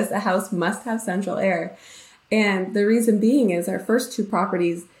buy list. A house must have central air. And the reason being is our first 2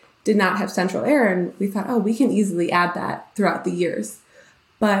 properties did not have central air. And we thought, we can easily add that throughout the years.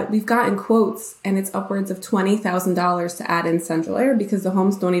 But we've gotten quotes, and it's upwards of $20,000 to add in central air because the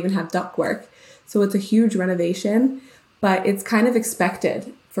homes don't even have ductwork. So it's a huge renovation, but it's kind of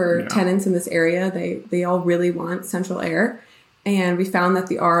expected for tenants in this area. They all really want central air. And we found that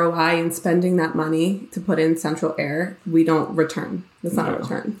the ROI in spending that money to put in central air, we don't return. It's not a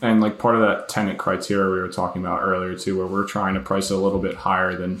return. And like part of that tenant criteria we were talking about earlier too, where we're trying to price it a little bit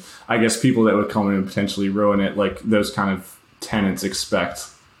higher than, I guess, people that would come in and potentially ruin it. Like those kind of tenants expect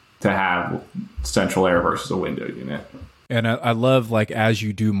to have central air versus a window unit. And I love, like, as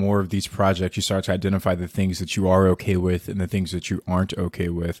you do more of these projects, you start to identify the things that you are okay with and the things that you aren't okay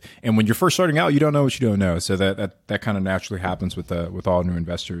with. And when you're first starting out, you don't know what you don't know. So that kind of naturally happens with all new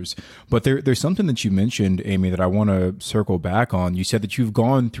investors. But there's something that you mentioned, Amy, that I want to circle back on. You said that you've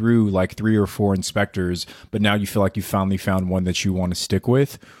gone through like 3 or 4 inspectors, but now you feel like you finally found one that you want to stick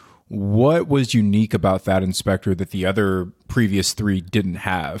with. What was unique about that inspector that the other previous 3 didn't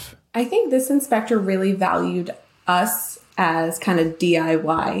have? I think this inspector really valued us as kind of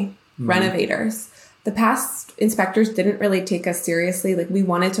DIY renovators. The past inspectors didn't really take us seriously. Like, we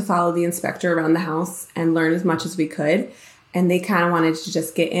wanted to follow the inspector around the house and learn as much as we could. And they kind of wanted to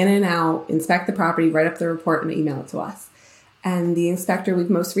just get in and out, inspect the property, write up the report, and email it to us. And the inspector we've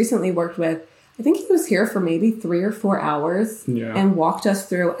most recently worked with, I think he was here for maybe 3 or 4 hours and walked us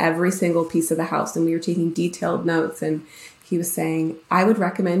through every single piece of the house. And we were taking detailed notes, and he was saying, I would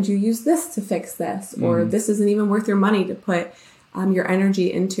recommend you use this to fix this, or this isn't even worth your money to put your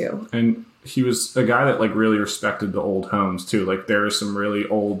energy into. And he was a guy that like really respected the old homes too. Like there are some really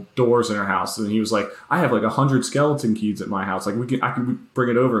old doors in our house, and he was like, I have like 100 skeleton keys at my house. Like I can bring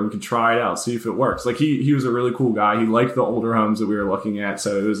it over and we can try it out, see if it works. Like he was a really cool guy. He liked the older homes that we were looking at.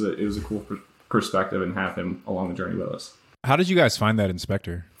 So it was a cool perspective and have him along the journey with us. How did you guys find that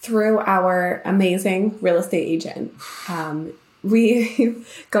inspector? Through our amazing real estate agent.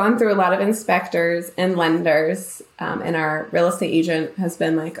 We've gone through a lot of inspectors and lenders, and our real estate agent has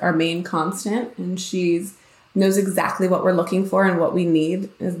been like our main constant, and she's knows exactly what we're looking for and what we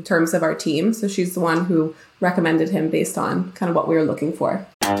need in terms of our team. So she's the one who recommended him based on kind of what we were looking for.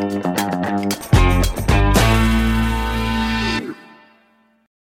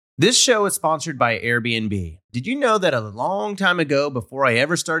 This show is sponsored by Airbnb. Did you know that a long time ago, before I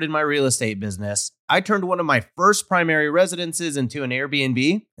ever started my real estate business, I turned one of my first primary residences into an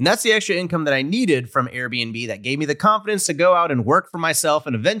Airbnb? And that's the extra income that I needed from Airbnb that gave me the confidence to go out and work for myself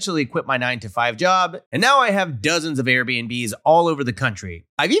and eventually quit my 9-to-5 job. And now I have dozens of Airbnbs all over the country.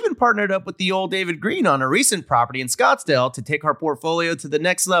 I've even partnered up with the old David Green on a recent property in Scottsdale to take our portfolio to the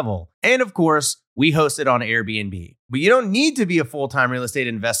next level. And of course, we host it on Airbnb. But you don't need to be a full-time real estate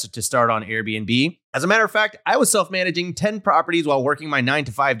investor to start on Airbnb. As a matter of fact, I was self-managing 10 properties while working my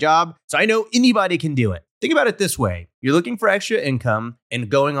 9-to-5 job, so I know anybody can do it. Think about it this way. You're looking for extra income and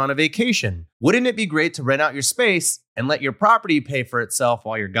going on a vacation. Wouldn't it be great to rent out your space and let your property pay for itself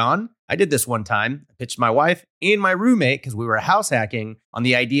while you're gone? I did this one time. I pitched my wife and my roommate, because we were house hacking, on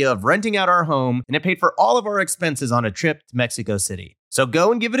the idea of renting out our home, and it paid for all of our expenses on a trip to Mexico City. So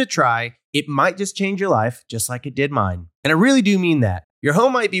go and give it a try. It might just change your life, just like it did mine. And I really do mean that. Your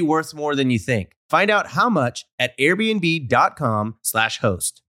home might be worth more than you think. Find out how much at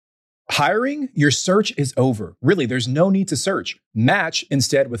airbnb.com/host. Hiring? Your search is over. Really, there's no need to search. Match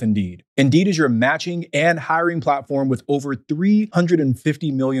instead with Indeed. Indeed is your matching and hiring platform with over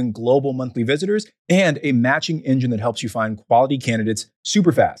 350 million global monthly visitors and a matching engine that helps you find quality candidates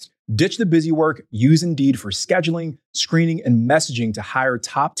super fast. Ditch the busy work. Use Indeed for scheduling, screening, and messaging to hire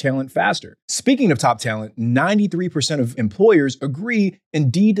top talent faster. Speaking of top talent, 93% of employers agree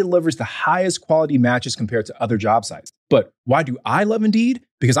Indeed delivers the highest quality matches compared to other job sites. But why do I love Indeed?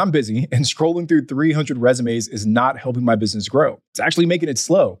 Because I'm busy and scrolling through 300 resumes is not helping my business grow. It's actually making it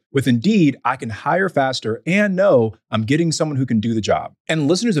slow. With Indeed, I can hire faster and know I'm getting someone who can do the job. And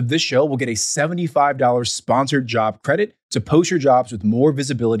listeners of this show will get a $75 sponsored job credit to post your jobs with more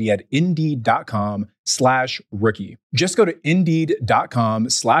visibility at Indeed.com/rookie. Just go to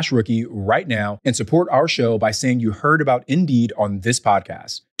Indeed.com/rookie right now and support our show by saying you heard about Indeed on this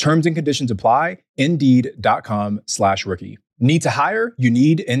podcast. Terms and conditions apply. Indeed.com/rookie. Need to hire? You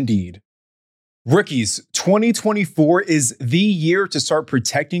need Indeed. Rookies, 2024 is the year to start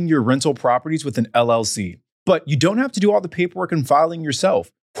protecting your rental properties with an LLC. But you don't have to do all the paperwork and filing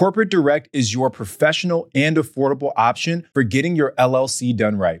yourself. Corporate Direct is your professional and affordable option for getting your LLC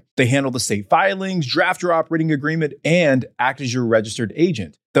done right. They handle the state filings, draft your operating agreement, and act as your registered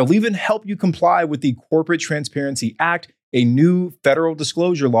agent. They'll even help you comply with the Corporate Transparency Act, a new federal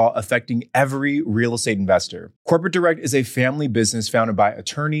disclosure law affecting every real estate investor. Corporate Direct is a family business founded by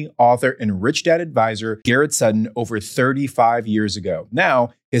attorney, author, and rich dad advisor Garrett Sutton over 35 years ago.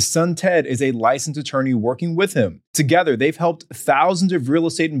 Now, his son Ted is a licensed attorney working with him. Together, they've helped thousands of real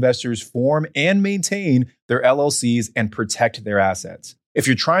estate investors form and maintain their LLCs and protect their assets. If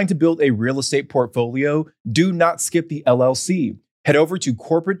you're trying to build a real estate portfolio, do not skip the LLC. Head over to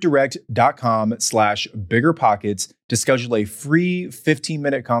corporatedirect.com/biggerpockets to schedule a free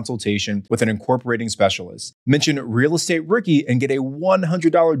 15-minute consultation with an incorporating specialist. Mention Real Estate Rookie and get a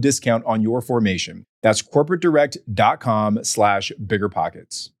 $100 discount on your formation. That's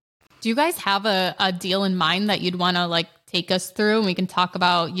corporatedirect.com/biggerpockets. Do you guys have a deal in mind that you'd want to like take us through? And we can talk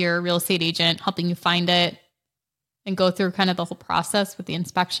about your real estate agent helping you find it and go through kind of the whole process with the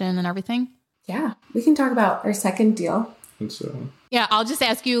inspection and everything. Yeah, we can talk about our second deal. Yeah, I'll just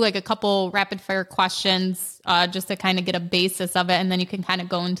ask you like a couple rapid fire questions just to kind of get a basis of it. And then you can kind of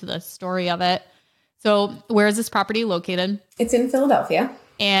go into the story of it. So where is this property located? It's in Philadelphia.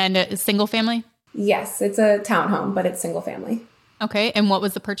 And it's single family? Yes, it's a townhome, but it's single family. Okay. And what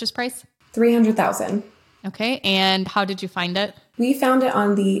was the purchase price? $300,000. Okay. And how did you find it? We found it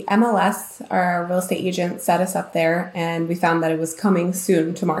on the MLS. Our real estate agent set us up there, and we found that it was coming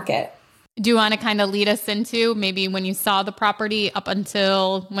soon to market. Do you want to kind of lead us into maybe when you saw the property up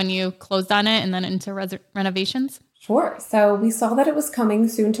until when you closed on it and then into renovations? Sure. So we saw that it was coming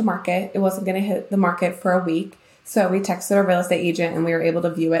soon to market. It wasn't going to hit the market for a week. So we texted our real estate agent and we were able to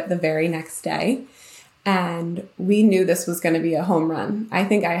view it the very next day. And we knew this was going to be a home run. I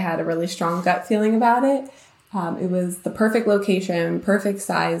think I had a really strong gut feeling about it. It was the perfect location, perfect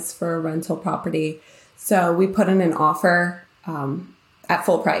size for a rental property. So we put in an offer at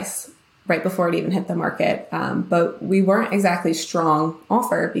full price right before it even hit the market. But we weren't exactly strong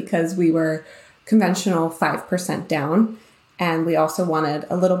offer because we were conventional 5% down. And we also wanted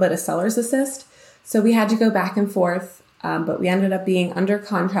a little bit of seller's assist. So we had to go back and forth. But we ended up being under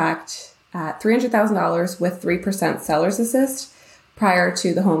contract at $300,000 with 3% seller's assist prior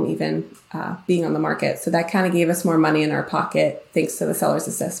to the home even being on the market. So that kind of gave us more money in our pocket thanks to the seller's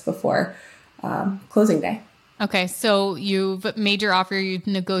assist before closing day. Okay, so you've made your offer, you've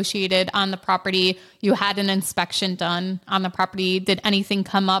negotiated on the property, you had an inspection done on the property. Did anything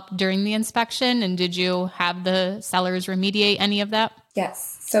come up during the inspection, and did you have the sellers remediate any of that?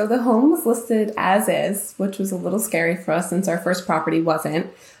 Yes. So the home was listed as is, which was a little scary for us since our first property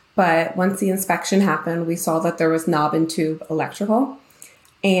wasn't. But once the inspection happened, we saw that there was knob and tube electrical.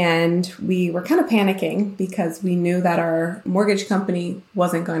 And we were kind of panicking because we knew that our mortgage company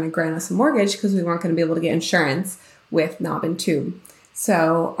wasn't going to grant us a mortgage because we weren't going to be able to get insurance with knob and tube.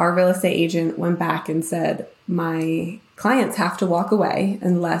 So our real estate agent went back and said, my clients have to walk away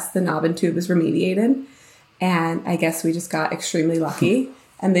unless the knob and tube is remediated. And I guess we just got extremely lucky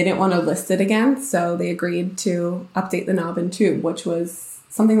and they didn't want to list it again. So they agreed to update the knob and tube, which was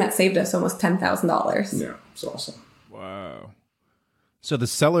something that saved us almost $10,000. Yeah, it's awesome. Wow. So the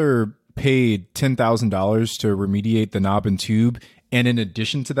seller paid $10,000 to remediate the knob and tube. And in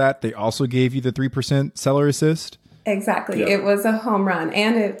addition to that, they also gave you the 3% seller assist? Exactly. Yeah. It was a home run.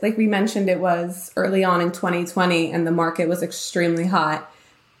 And it, like we mentioned, it was early on in 2020 and the market was extremely hot.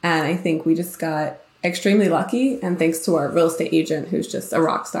 And I think we just got extremely lucky. And thanks to our real estate agent, who's just a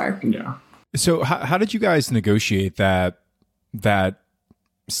rock star. Yeah. So how did you guys negotiate that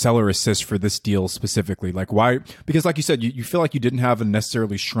seller assist for this deal specifically? Like why? Because like you said, you feel like you didn't have a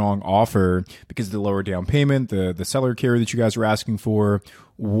necessarily strong offer because of the lower down payment, the seller carry that you guys were asking for.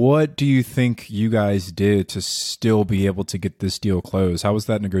 What do you think you guys did to still be able to get this deal closed? How was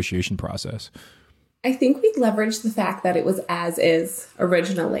that negotiation process? I think we leveraged the fact that it was as is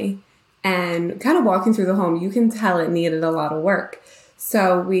originally, and kind of walking through the home, you can tell it needed a lot of work.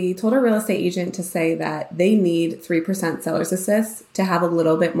 So we told our real estate agent to say that they need 3% seller's assist to have a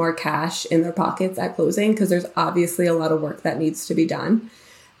little bit more cash in their pockets at closing because there's obviously a lot of work that needs to be done.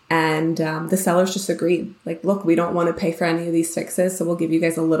 And the sellers just agreed, like, look, we don't want to pay for any of these fixes, so we'll give you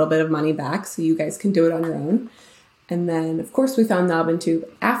guys a little bit of money back so you guys can do it on your own. And then, of course, we found knob and tube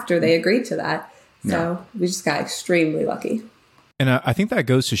after they agreed to that. So we just got extremely lucky. And I think that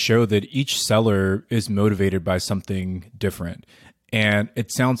goes to show that each seller is motivated by something different. And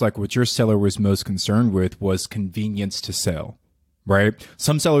it sounds like what your seller was most concerned with was convenience to sell, right?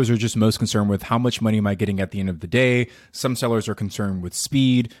 Some sellers are just most concerned with how much money am I getting at the end of the day. Some sellers are concerned with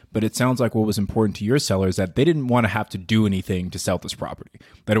speed, but it sounds like what was important to your seller is that they didn't want to have to do anything to sell this property.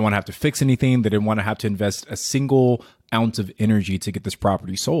 They didn't want to have to fix anything. They didn't want to have to invest a single ounce of energy to get this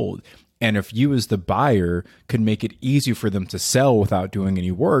property sold. And if you as the buyer could make it easy for them to sell without doing any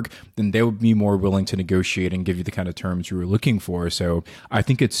work, then they would be more willing to negotiate and give you the kind of terms you were looking for. So I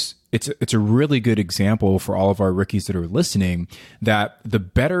think it's a really good example for all of our rookies that are listening that the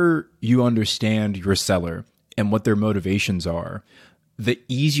better you understand your seller and what their motivations are, the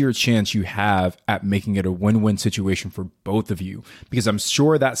easier chance you have at making it a win-win situation for both of you. Because I'm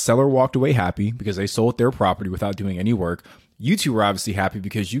sure that seller walked away happy because they sold their property without doing any work. you two were obviously happy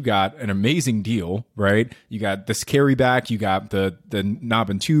because you got an amazing deal, right? You got this carry back, you got the knob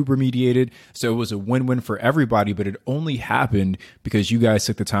and tube remediated. So it was a win-win for everybody, but it only happened because you guys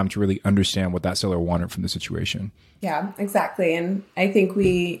took the time to really understand what that seller wanted from the situation. Yeah, exactly. And I think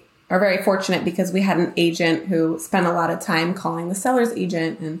we are very fortunate because we had an agent who spent a lot of time calling the seller's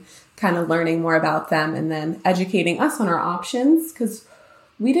agent and kind of learning more about them and then educating us on our options, because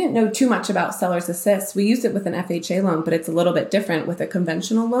we didn't know too much about seller's assist. We used it with an FHA loan, but it's a little bit different with a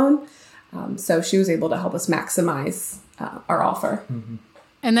conventional loan. So she was able to help us maximize our offer. Mm-hmm.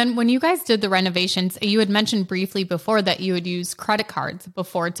 And then when you guys did the renovations, you had mentioned briefly before that you would use credit cards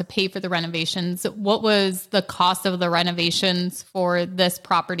before to pay for the renovations. What was the cost of the renovations for this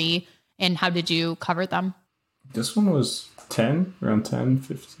property and how did you cover them? This one was around 10,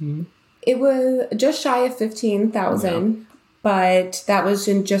 15. It was just shy of 15,000, but that was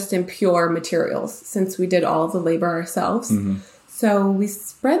just in pure materials since we did all of the labor ourselves. Mm-hmm. So we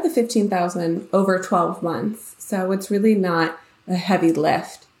spread the 15,000 over 12 months. So it's really not a heavy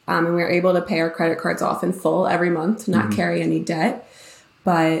lift. And we were able to pay our credit cards off in full every month, not carry any debt.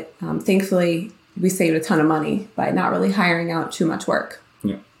 But thankfully, we saved a ton of money by not really hiring out too much work.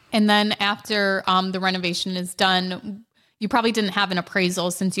 Yeah. And then after the renovation is done, you probably didn't have an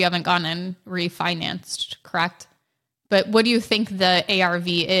appraisal since you haven't gone and refinanced, correct? But what do you think the ARV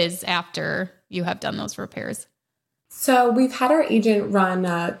is after you have done those repairs? So we've had our agent run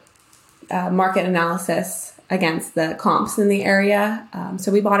a market analysis against the comps in the area.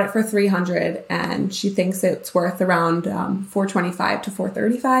 So we bought it for $300 and she thinks it's worth around $425 to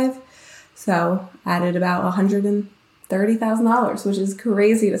 $435. So added about $130,000, which is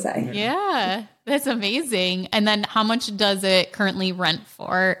crazy to say. Yeah, that's amazing. And then how much does it currently rent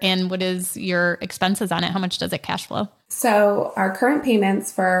for? And what is your expenses on it? How much does it cash flow? So our current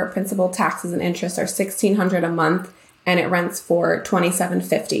payments for principal, taxes, and interest are $1,600 a month, and it rents for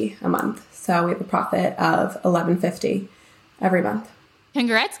 $2,750 a month. So we have a profit of $1,150 every month.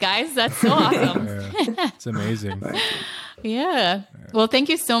 Congrats, guys. That's so awesome. Yeah, it's amazing. Yeah. Well, thank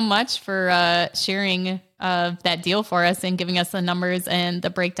you so much for sharing that deal for us and giving us the numbers and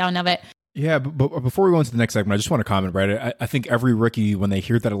the breakdown of it. Yeah, but before we go into the next segment, I just want to comment, right? I think every rookie, when they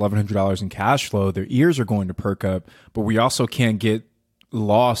hear that $1,100 in cash flow, their ears are going to perk up, but we also can't get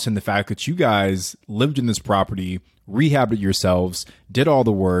lost in the fact that you guys lived in this property, rehabbed it yourselves, did all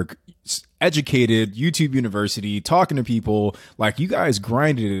the work, educated, YouTube University, talking to people. Like, you guys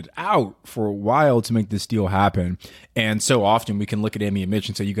grinded it out for a while to make this deal happen. And so often we can look at Amy and Mitch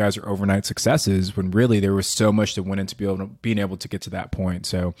and say you guys are overnight successes when really there was so much that went into being able to get to that point.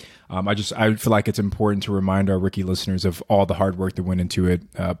 So I feel like it's important to remind our rookie listeners of all the hard work that went into it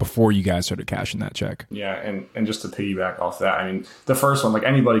before you guys started cashing that check. Yeah, and just to piggyback off that, I mean, the first one, like,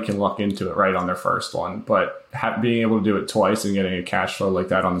 anybody can luck into it right on their first one, but being able to do it twice and getting a cash flow like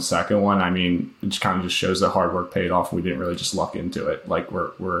that on the second one, I mean, it just kind of just shows that hard work paid off. We didn't really just luck into it. Like, we're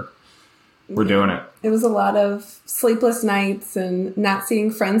doing it. It was a lot of sleepless nights and not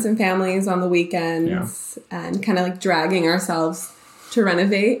seeing friends and families on the weekends and kind of like dragging ourselves to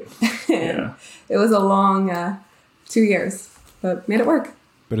renovate. And it was a long 2 years, but made it work.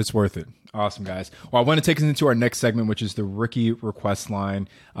 But it's worth it. Awesome, guys. Well, I want to take us into our next segment, which is the rookie request line.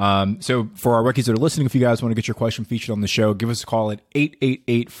 So for our rookies that are listening, if you guys want to get your question featured on the show, give us a call at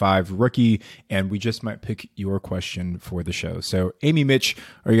 8885-ROOKIE, and we just might pick your question for the show. So Amy, Mitch,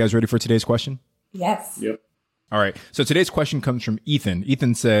 are you guys ready for today's question? Yes. Yep. All right. So today's question comes from Ethan.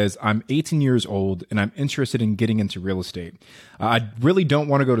 Ethan says, I'm 18 years old and I'm interested in getting into real estate. I really don't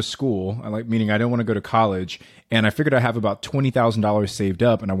want to go to school. Meaning I don't want to go to college. And I figured I have about $20,000 saved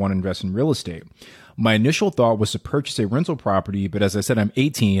up and I want to invest in real estate. My initial thought was to purchase a rental property, but as I said, I'm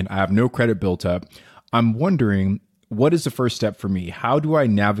 18. I have no credit built up. I'm wondering, what is the first step for me? How do I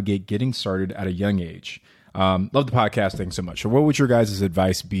navigate getting started at a young age? Love the podcast thing so much. So what would your guys'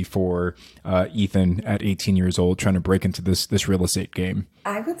 advice be for Ethan at 18 years old trying to break into this real estate game?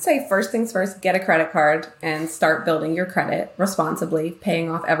 I would say first things first, get a credit card and start building your credit responsibly, paying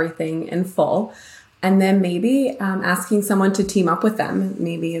off everything in full. And then maybe asking someone to team up with them.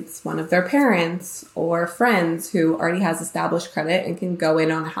 Maybe it's one of their parents or friends who already has established credit and can go in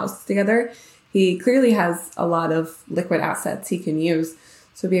on a house together. He clearly has a lot of liquid assets he can use.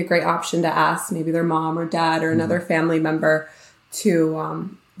 So it'd be a great option to ask maybe their mom or dad or another family member to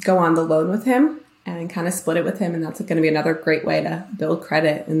go on the loan with him and kind of split it with him. And that's going to be another great way to build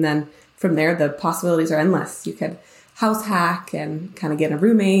credit. And then from there, the possibilities are endless. You could house hack and kind of get a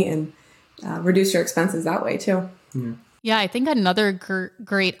roommate and reduce your expenses that way too. Yeah, I think another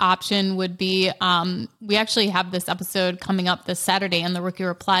great option would be, we actually have this episode coming up this Saturday, and the Rookie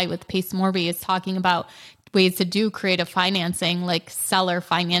Reply with Pace Morby is talking about ways to do creative financing, like seller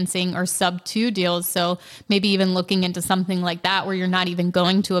financing or sub 2 deals. So maybe even looking into something like that where you're not even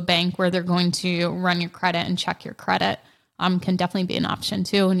going to a bank, where they're going to run your credit and check your credit, can definitely be an option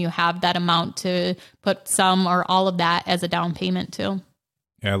too. And you have that amount to put some or all of that as a down payment too.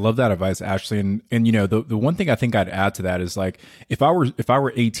 Yeah, I love that advice, Ashley. And the one thing I think I'd add to that is, like, if I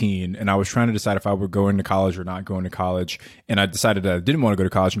were 18 and I was trying to decide if I were going to college or not going to college, and I decided that I didn't want to go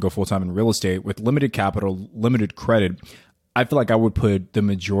to college and go full time in real estate with limited capital, limited credit, I feel like I would put the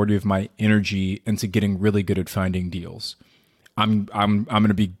majority of my energy into getting really good at finding deals. I'm going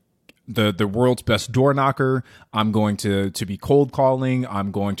to be the world's best door knocker. I'm going to be cold calling.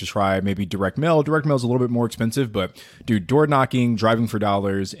 I'm going to try maybe direct mail. Direct mail is a little bit more expensive, but dude, door knocking, driving for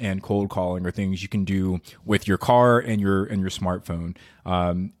dollars, and cold calling are things you can do with your car and your smartphone.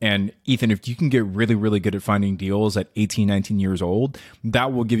 And Ethan, if you can get really, really good at finding deals at 18, 19 years old,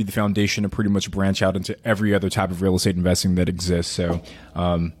 that will give you the foundation to pretty much branch out into every other type of real estate investing that exists. So,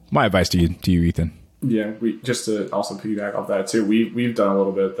 my advice to you, Ethan. Yeah, we just to also piggyback off that too. We've done a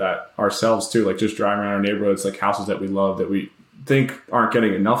little bit of that ourselves too, like just driving around our neighborhoods, like houses that we love that we think aren't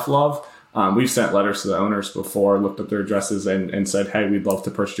getting enough love. We've sent letters to the owners before, looked up their addresses and said, hey, we'd love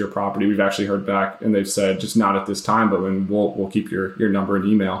to purchase your property. We've actually heard back and they've said, just not at this time, but when we'll keep your number and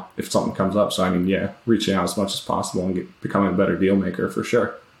email if something comes up. So I mean, yeah, reaching out as much as possible and becoming a better deal maker for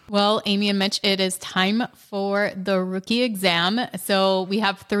sure. Well, Amy and Mitch, it is time for the rookie exam. So we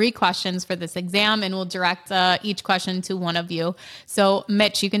have 3 questions for this exam, and we'll direct each question to one of you. So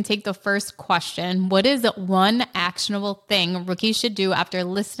Mitch, you can take the first question. What is one actionable thing rookies should do after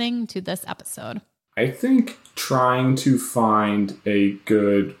listening to this episode? I think trying to find a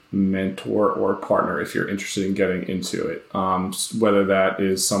good mentor or partner if you're interested in getting into it. Whether that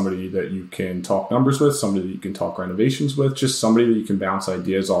is somebody that you can talk numbers with, somebody that you can talk renovations with, just somebody that you can bounce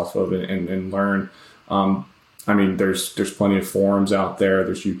ideas off of and learn. I mean, there's plenty of forums out there.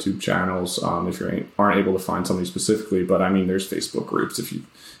 There's YouTube channels if you aren't able to find somebody specifically. But I mean, there's Facebook groups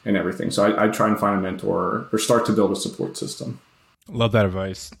and everything. So I try and find a mentor or start to build a support system. Love that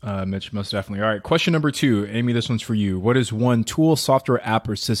advice, Mitch, most definitely. All right, question number 2. Amy, this one's for you. What is one tool, software, app,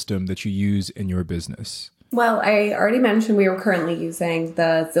 or system that you use in your business? Well, I already mentioned we were currently using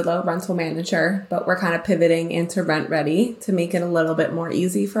the Zillow Rental Manager, but we're kind of pivoting into RentRedi to make it a little bit more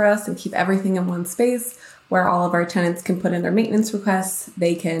easy for us and keep everything in one space where all of our tenants can put in their maintenance requests.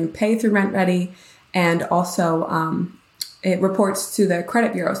 They can pay through RentRedi, and also it reports to the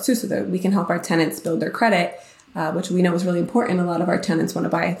credit bureaus too, so that we can help our tenants build their credit, which we know is really important. A lot of our tenants want to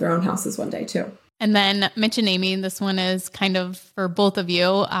buy their own houses one day too. And then Mitch and Amy, this one is kind of for both of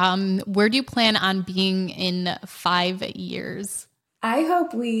you. Where do you plan on being in 5 years? I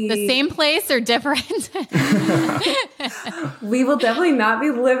hope the same place or different? We will definitely not be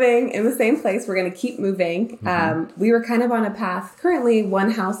living in the same place. We're going to keep moving. We were kind of on a path, currently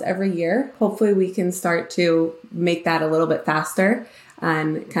one house every year. Hopefully we can start to make that a little bit faster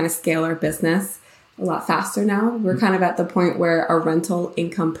and kind of scale our business a lot faster now. We're kind of at the point where our rental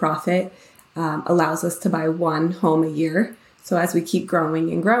income profit allows us to buy one home a year. So as we keep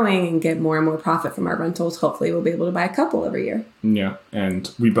growing and get more and more profit from our rentals, hopefully we'll be able to buy a couple every year. Yeah.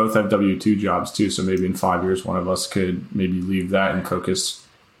 And we both have W-2 jobs too. So maybe in 5 years, one of us could maybe leave that and focus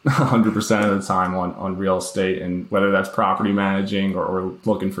 100% of the time on real estate, and whether that's property managing or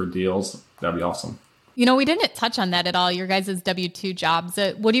looking for deals, that'd be awesome. You know, we didn't touch on that at all, your guys' W-2 jobs.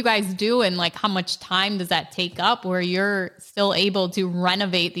 What do you guys do, and like how much time does that take up where you're still able to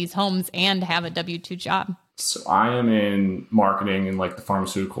renovate these homes and have a W-2 job? So I am in marketing in like the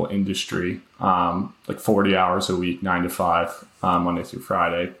pharmaceutical industry, like 40 hours a week, 9 to 5, Monday through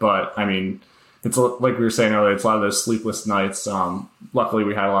Friday. But I mean, it's like we were saying earlier, it's a lot of those sleepless nights. Luckily,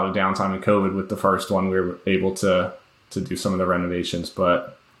 we had a lot of downtime in COVID with the first one. We were able to do some of the renovations.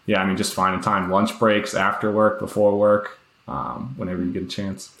 But yeah, I mean, just finding time, lunch breaks, after work, before work, whenever you get a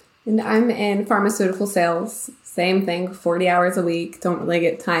chance. And I'm in pharmaceutical sales. Same thing, 40 hours a week. Don't really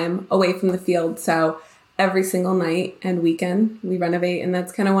get time away from the field. So every single night and weekend we renovate. And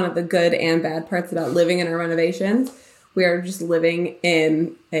that's kind of one of the good and bad parts about living in our renovations. We are just living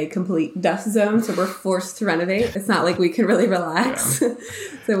in a complete dust zone. So we're forced to renovate. It's not like we can really relax. Yeah.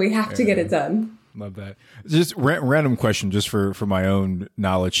 So we have to get it done. Love that. Just random question, just for my own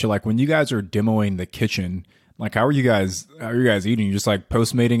knowledge. So like when you guys are demoing the kitchen, like how are you guys eating? You just like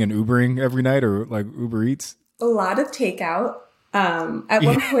Postmating and Ubering every night, or like Uber Eats? A lot of takeout. At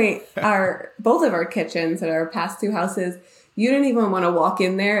one point, both of our kitchens at our past 2 houses, you didn't even want to walk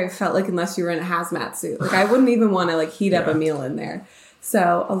in there. It felt like unless you were in a hazmat suit. Like I wouldn't even want to like heat up a meal in there.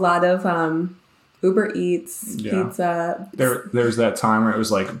 So a lot of Uber Eats, pizza. There's that time where it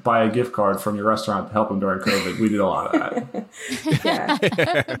was like, buy a gift card from your restaurant to help them during COVID. We did a lot of that. Yeah.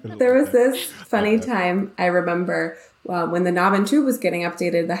 There was this funny time I remember when the knob and tube was getting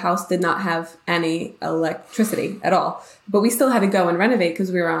updated, the house did not have any electricity at all. But we still had to go and renovate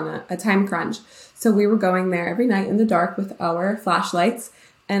because we were on a time crunch. So we were going there every night in the dark with our flashlights.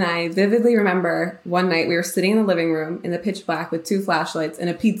 And I vividly remember one night we were sitting in the living room in the pitch black with 2 flashlights and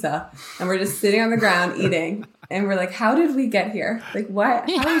a pizza. And we're just sitting on the ground eating. And we're like, how did we get here? Like, what?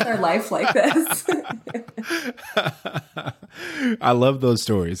 How is our life like this? I love those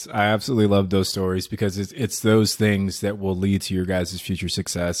stories. I absolutely love those stories because it's those things that will lead to your guys' future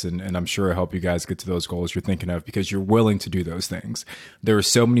success. And I'm sure it'll help you guys get to those goals you're thinking of because you're willing to do those things. There are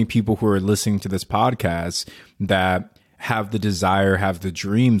so many people who are listening to this podcast that have the desire, have the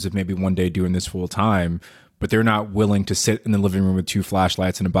dreams of maybe one day doing this full time, but they're not willing to sit in the living room with 2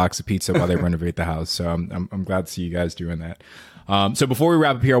 flashlights and a box of pizza while they renovate the house. So I'm glad to see you guys doing that. So before we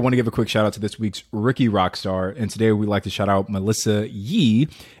wrap up here, I want to give a quick shout out to this week's Rookie Rockstar. And today we'd like to shout out Melissa Yee.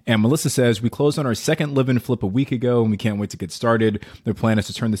 And Melissa says, we closed on our second live and flip a week ago and we can't wait to get started. Their plan is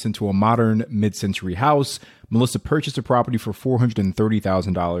to turn this into a modern mid-century house. Melissa purchased a property for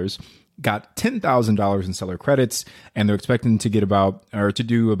 $430,000. Got $10,000 in seller credits, and they're expecting to do about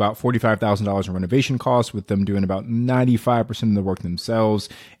 $45,000 in renovation costs, with them doing about 95% of the work themselves.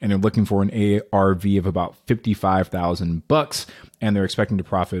 And they're looking for an ARV of about $55,000, and they're expecting to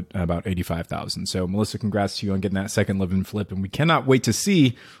profit about $85,000. So, Melissa, congrats to you on getting that second live and flip, and we cannot wait to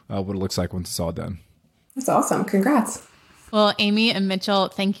see what it looks like once it's all done. That's awesome. Congrats. Well, Amy and Mitchell,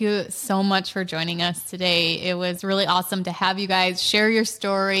 thank you so much for joining us today. It was really awesome to have you guys share your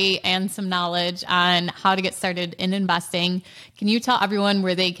story and some knowledge on how to get started in investing. Can you tell everyone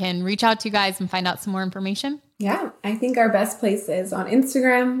where they can reach out to you guys and find out some more information? Yeah, I think our best place is on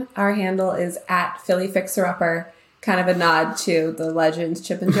Instagram. Our handle is @PhillyFixerUpper, kind of a nod to the legends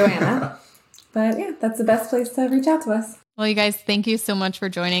Chip and Joanna. But yeah, that's the best place to reach out to us. Well, you guys, thank you so much for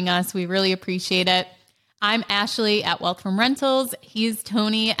joining us. We really appreciate it. I'm Ashley at Wealth from Rentals. He's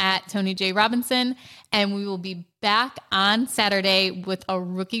Tony at Tony J. Robinson. And we will be back on Saturday with a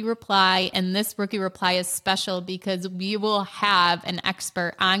rookie reply. And this rookie reply is special because we will have an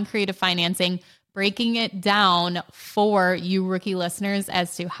expert on creative financing breaking it down for you rookie listeners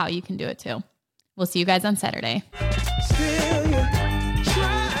as to how you can do it too. We'll see you guys on Saturday.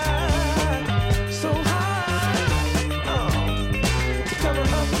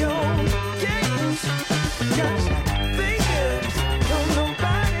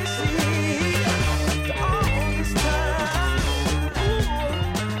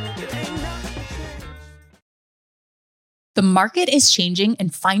 The market is changing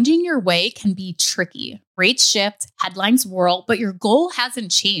and finding your way can be tricky. Rates shift, headlines whirl, but your goal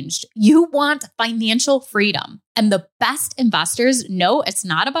hasn't changed. You want financial freedom. And the best investors know it's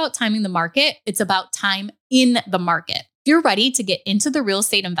not about timing the market, it's about time in the market. If you're ready to get into the real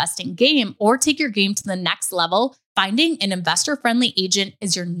estate investing game or take your game to the next level, finding an investor-friendly agent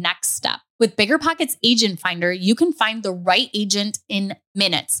is your next step. With BiggerPockets Agent Finder, you can find the right agent in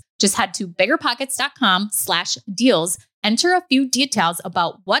minutes. Just head to biggerpockets.com/deals. Enter a few details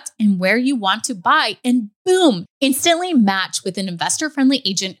about what and where you want to buy, and boom, instantly match with an investor-friendly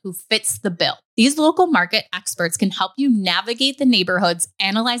agent who fits the bill. These local market experts can help you navigate the neighborhoods,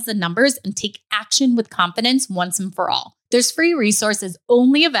 analyze the numbers, and take action with confidence once and for all. There's free resources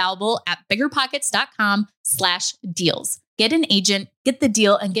only available at biggerpockets.com/deals. Get an agent, get the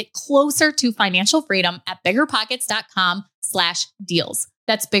deal, and get closer to financial freedom at biggerpockets.com/deals.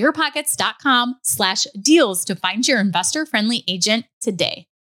 That's biggerpockets.com/deals to find your investor-friendly agent today.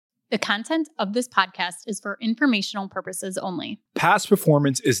 The content of this podcast is for informational purposes only. Past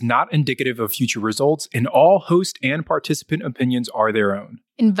performance is not indicative of future results, and all host and participant opinions are their own.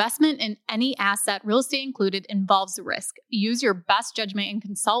 Investment in any asset, real estate included, involves risk. Use your best judgment and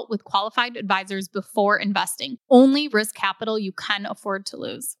consult with qualified advisors before investing. Only risk capital you can afford to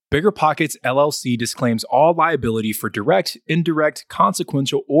lose. BiggerPockets LLC disclaims all liability for direct, indirect,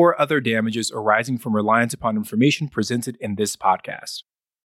 consequential, or other damages arising from reliance upon information presented in this podcast.